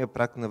горния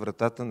праг на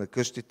вратата на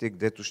къщите,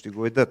 гдето ще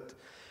го едат.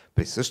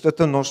 При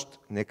същата нощ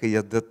нека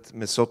ядат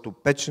месото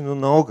печено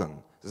на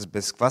огън, с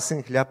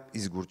безквасен хляб и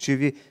с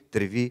горчиви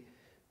треви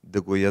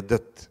да го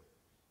ядат.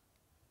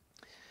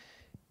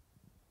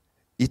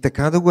 И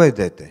така да го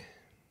едете,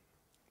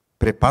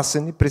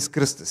 препасани през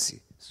кръста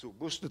си, с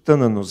обущата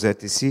на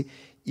нозете си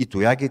и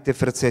тоягите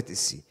в ръцете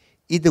си,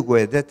 и да го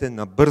едете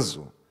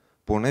набързо,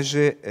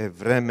 понеже е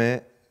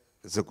време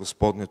за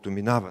Господнето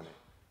минаване.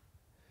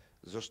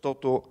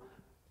 Защото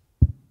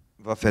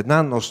в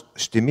една нощ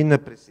ще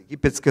мина през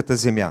египетската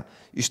земя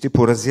и ще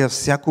поразя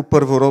всяко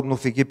първородно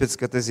в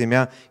египетската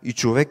земя и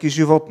човек и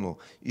животно,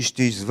 и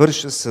ще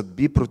извърша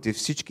съдби против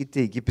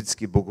всичките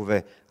египетски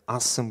богове.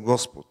 Аз съм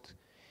Господ.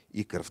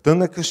 И кръвта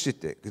на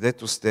къщите,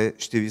 където сте,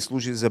 ще ви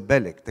служи за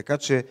белег, така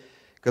че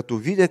като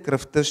видя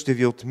кръвта, ще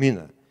ви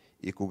отмина.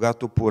 И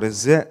когато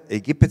поразя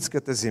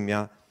египетската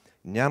земя,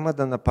 няма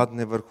да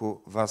нападне върху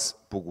вас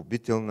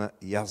погубителна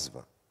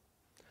язва.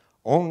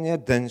 Онния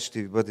ден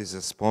ще ви бъде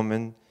за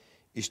спомен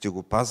и ще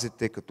го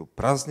пазите като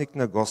празник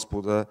на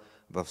Господа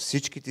във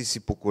всичките си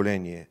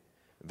поколения.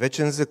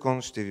 Вечен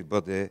закон ще ви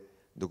бъде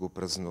да го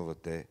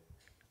празнувате.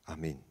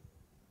 Амин.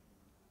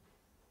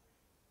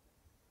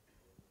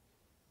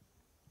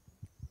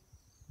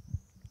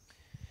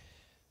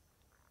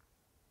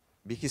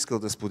 Бих искал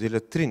да споделя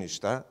 3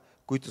 неща,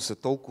 които са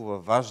толкова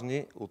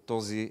важни от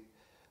този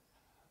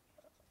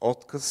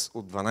отказ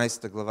от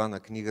 12 глава на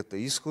книгата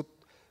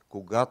Изход,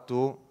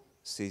 когато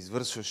се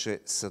извършваше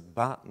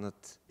съдба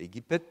над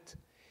Египет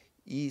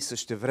и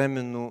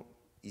същевременно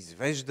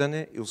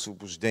извеждане и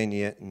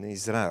освобождение на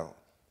Израел.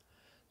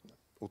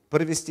 От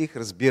първи стих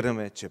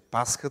разбираме, че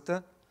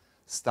Пасхата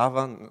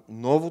става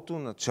новото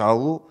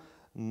начало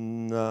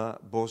на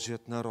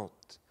Божият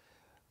народ.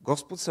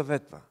 Господ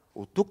съветва,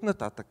 от тук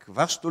нататък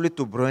вашето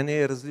летоброене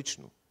е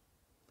различно.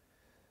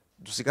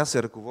 До сега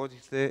се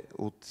ръководихте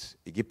от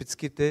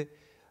египетските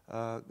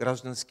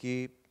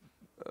граждански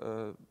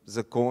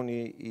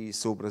закони и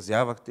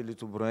съобразявахте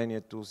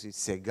летоброението си.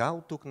 Сега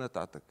от тук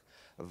нататък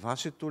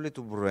вашето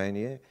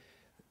летоброение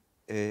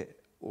е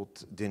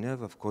от деня,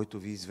 в който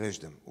ви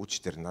извеждам. От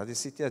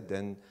 14-тия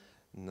ден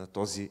на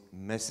този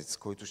месец,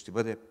 който ще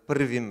бъде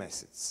първи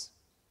месец.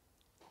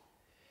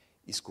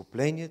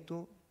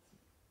 Изкуплението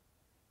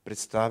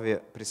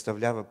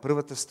представлява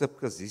първата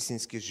стъпка за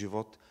истинския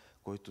живот,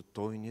 който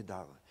Той ни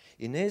дава.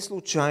 И не е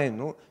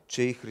случайно,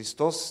 че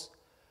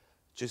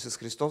с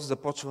Христос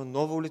започва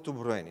ново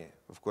летоброение,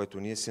 в което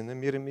ние се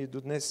намираме и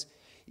до днес.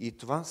 И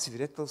това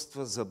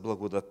свидетелства за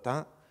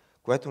благодата,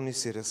 която ни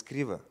се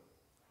разкрива.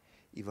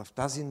 И в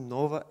тази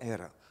нова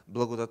ера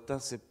благодата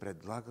се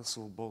предлага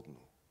свободно.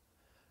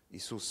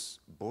 Исус,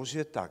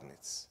 Божият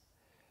агнец,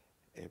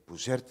 е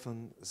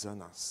пожертван за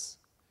нас.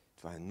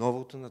 Това е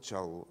новото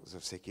начало за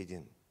всеки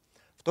един.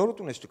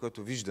 Второто нещо,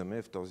 което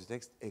виждаме в този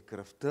текст, е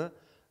кръвта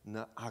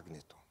на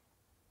агнето.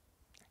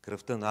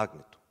 Кръвта на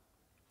агнето.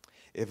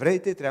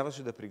 Евреите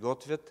трябваше да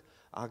приготвят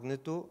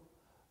агнето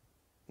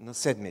на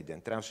 7-ми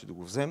ден. Трябваше да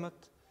го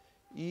вземат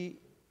и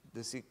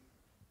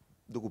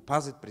да го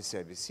пазят при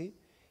себе си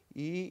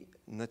и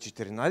на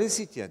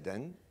 14-тия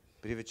ден,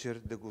 при вечер,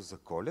 да го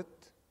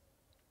заколят,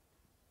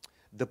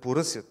 да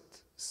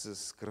поръсят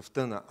с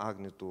кръвта на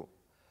агнето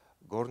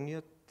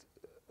горният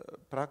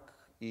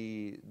праг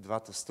и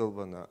двата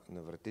стълба на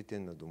вратите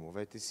на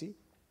домовете си.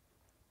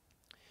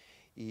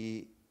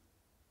 И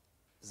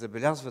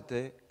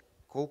забелязвате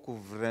колко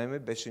време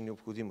беше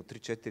необходимо,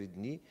 3-4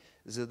 дни,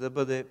 за да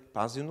бъде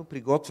пазено,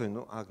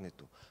 приготвено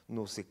агнето.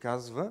 Но се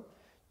казва,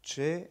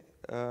 че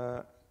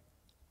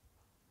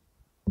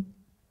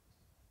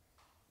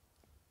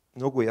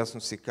много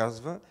ясно се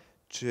казва,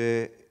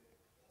 че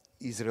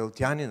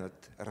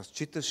израелтянинът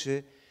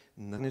разчиташе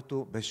на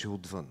агнето беше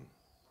отвън,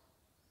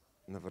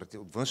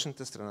 от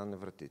външната страна на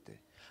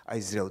вратите, а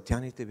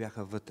израелтяните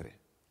бяха вътре.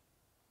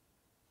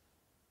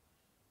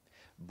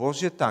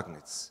 Божият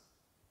агнец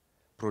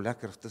проля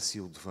кръвта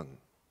си отвън,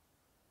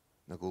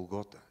 на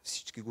Голгота.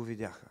 Всички го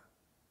видяха.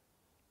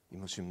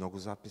 Имаше много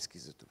записки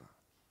за това.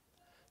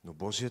 Но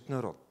Божият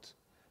народ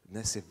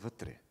днес е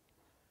вътре,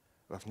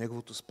 в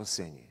Неговото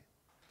спасение,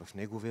 в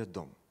Неговия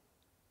дом.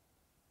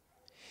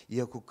 И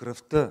ако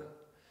кръвта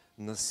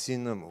на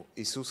Сина Му,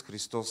 Исус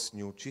Христос,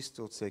 ни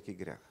очиства от всеки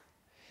грях,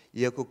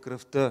 и ако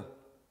кръвта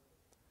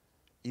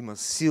има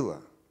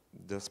сила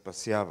да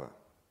спасява,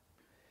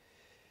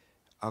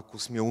 ако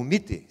сме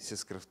умити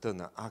с кръвта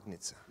на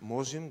агнеца,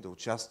 можем да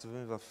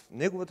участваме в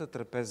Неговата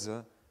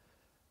трапеза,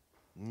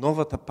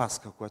 новата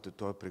Пасха, която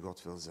Той е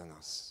приготвил за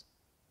нас.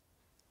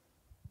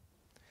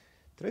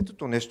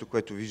 Третото нещо,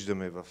 което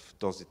виждаме в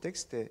този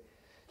текст е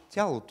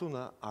тялото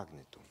на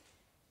агнето.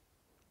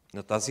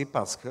 На тази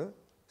Пасха,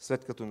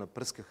 след като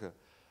напръскаха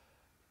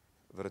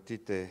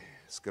вратите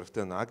с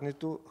кръвта на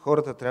агнето,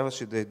 хората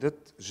трябваше да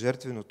ядат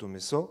жертвеното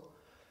месо,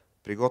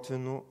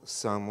 приготвено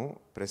само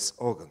през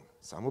огън.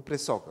 Само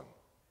през огън,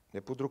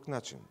 не по друг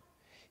начин.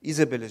 И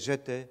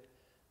забележете,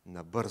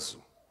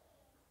 набързо.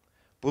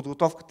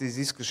 Подготовката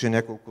изискаше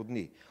няколко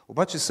дни.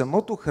 Обаче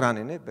самото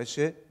хранене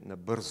беше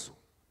набързо.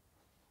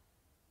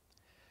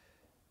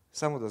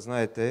 Само да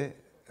знаете,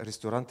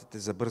 ресторантите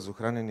за бързо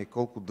хранене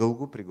колко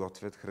дълго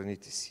приготвят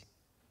храните си.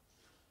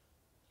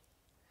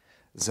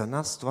 За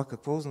нас това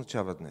какво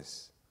означава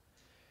днес?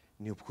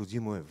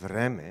 Необходимо е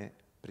време,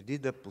 преди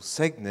да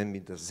посегнем и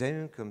да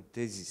вземем към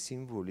тези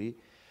символи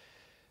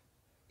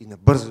и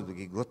набързо да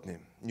ги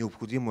глътнем.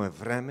 Необходимо е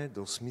време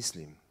да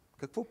осмислим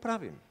какво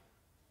правим.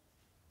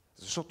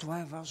 Защото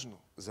това е важно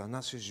за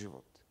нашия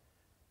живот.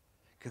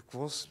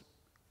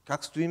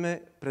 Как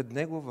стоиме пред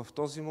Него в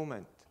този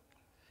момент?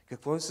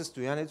 Какво е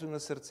състоянието на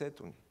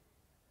сърцето ни?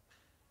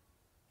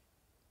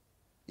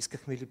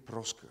 Искахме ли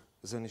прошка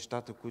за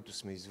нещата, които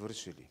сме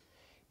извършили?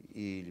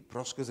 Или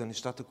прошка за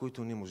нещата,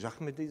 които не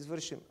можахме да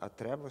извършим, а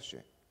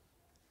трябваше?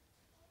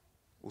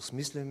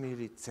 Осмисляме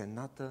ли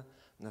цената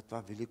на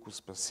това велико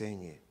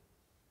спасение?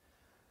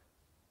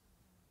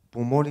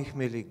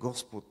 Помолихме ли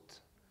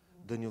Господ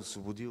да ни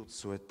освободи от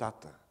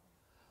суетата,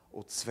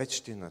 от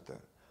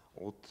светщината,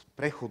 от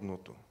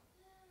преходното?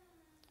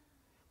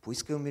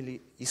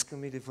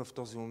 Искаме ли в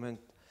този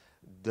момент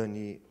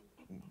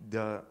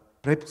да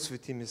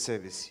препосветиме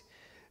себе си,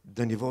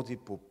 да ни води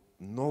по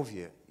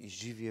новия и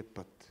живия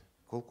път?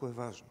 Колко е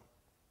важно!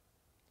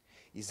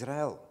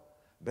 Израел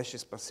беше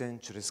спасен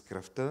чрез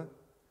кръвта,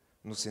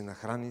 но се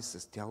нахрани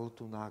с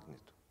тялото на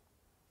агнето.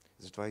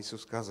 Затова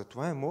Исус каза,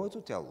 това е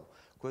моето тяло,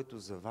 което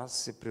за вас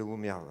се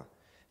преломява.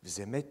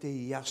 Вземете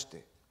и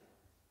яще.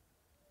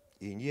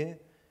 И ние,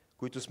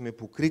 които сме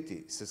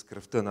покрити с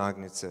кръвта на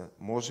агнеца,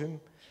 можем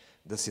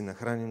да се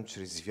нахраним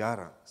чрез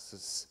вяра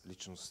с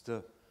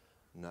личността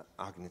на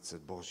агнеца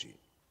Божий.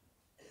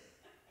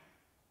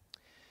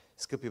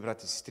 Скъпи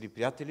брати и сестри,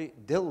 приятели,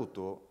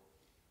 делото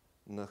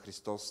на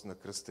Христос на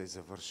кръста е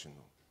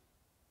завършено.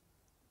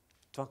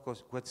 Това,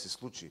 което се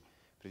случи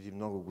преди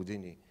много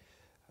години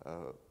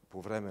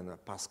по време на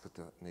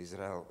Паската на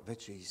Израел,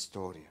 вече е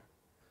история.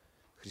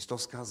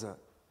 Христос каза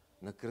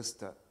на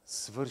кръста,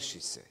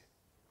 свърши се,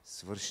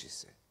 свърши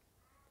се.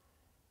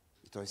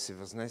 И Той се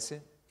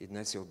възнесе и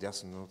днес е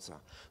отдясно на Отца.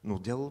 Но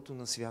делото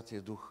на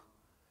Святия Дух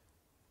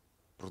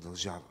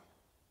продължава.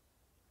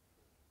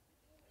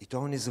 И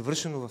то е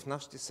незавършено в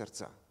нашите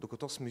сърца,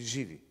 докато сме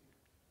живи.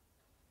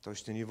 Той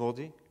ще ни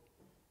води,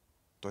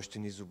 Той ще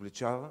ни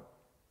изобличава,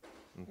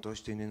 но Той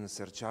ще ни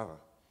насърчава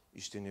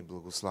и ще ни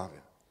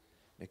благославя.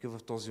 Нека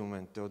в този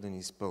момент Той да ни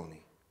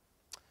изпълни.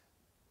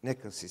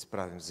 Нека се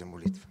изправим за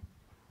молитва.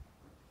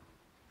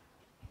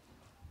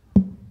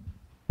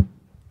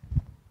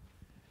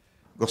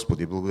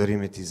 Господи,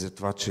 благодариме Ти за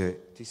това, че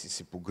Ти си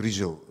се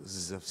погрижил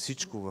за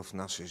всичко в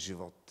нашия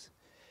живот.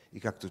 И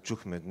както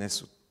чухме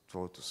днес от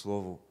Твоето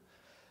Слово,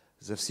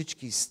 за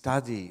всички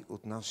стадии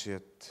от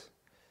нашият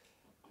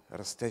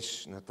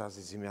растеж на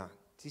тази земя,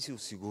 Ти си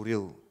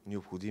осигурил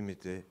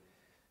необходимите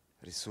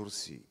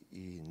ресурси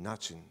и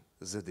начин,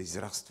 за да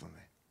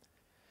израстваме.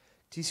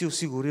 Ти си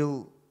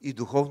осигурил и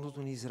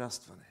духовното ни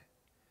израстване.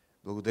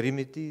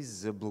 Благодариме Ти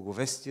за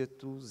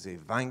благовестието, за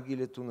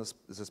Евангелието,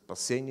 за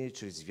спасение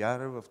чрез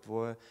вяра в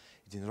Твоя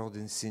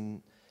единроден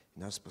Син,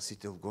 наш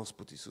Спасител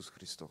Господ Исус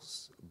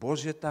Христос.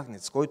 Божият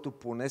агнец, който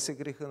понесе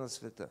греха на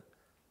света.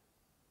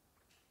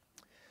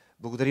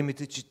 Благодариме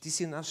Ти, че Ти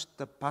си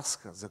нашата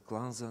Пасха,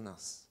 заклан за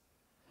нас.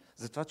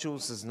 За това, че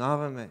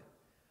осъзнаваме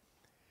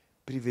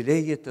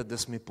привилегията да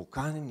сме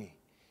поканени,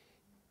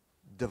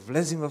 да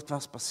влезем в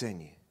това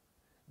спасение,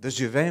 да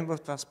живеем в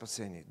това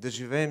спасение, да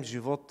живеем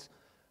живот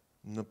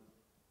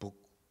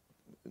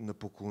на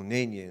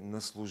поклонение,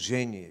 на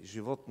служение,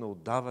 живот на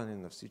отдаване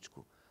на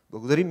всичко.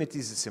 Благодариме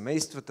Ти за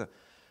семействата,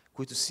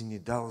 които си ни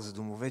дал, за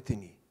домовете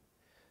ни,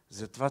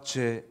 за това,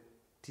 че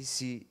Ти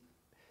си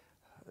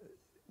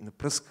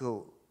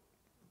напръскал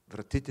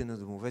вратите на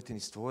домовете ни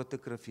с Твоята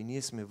кръв и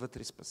ние сме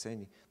вътре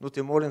спасени. Но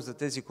Те молим за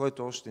тези,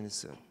 които още не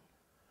са.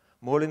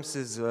 Молим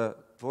се за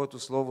Твоето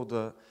Слово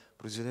да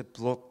произведе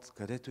плод,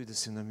 където и да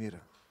се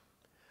намира.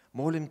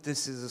 Молим Те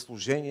се за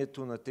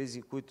служението на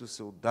тези, които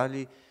са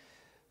отдали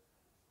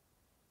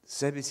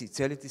себе си и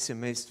целите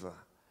семейства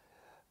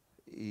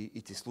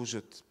и Ти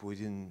служат по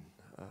един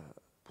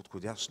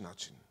подходящ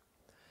начин.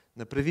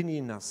 Направи ни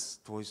и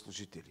нас, Твои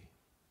служители.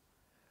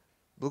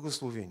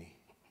 Благослови ни.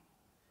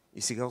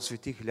 И сега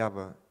освети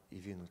хляба и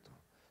виното,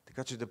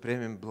 така че да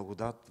приемем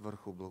благодат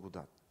върху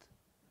благодат.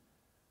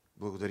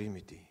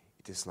 Благодарим Ти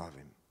и Те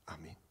славим.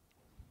 Амин.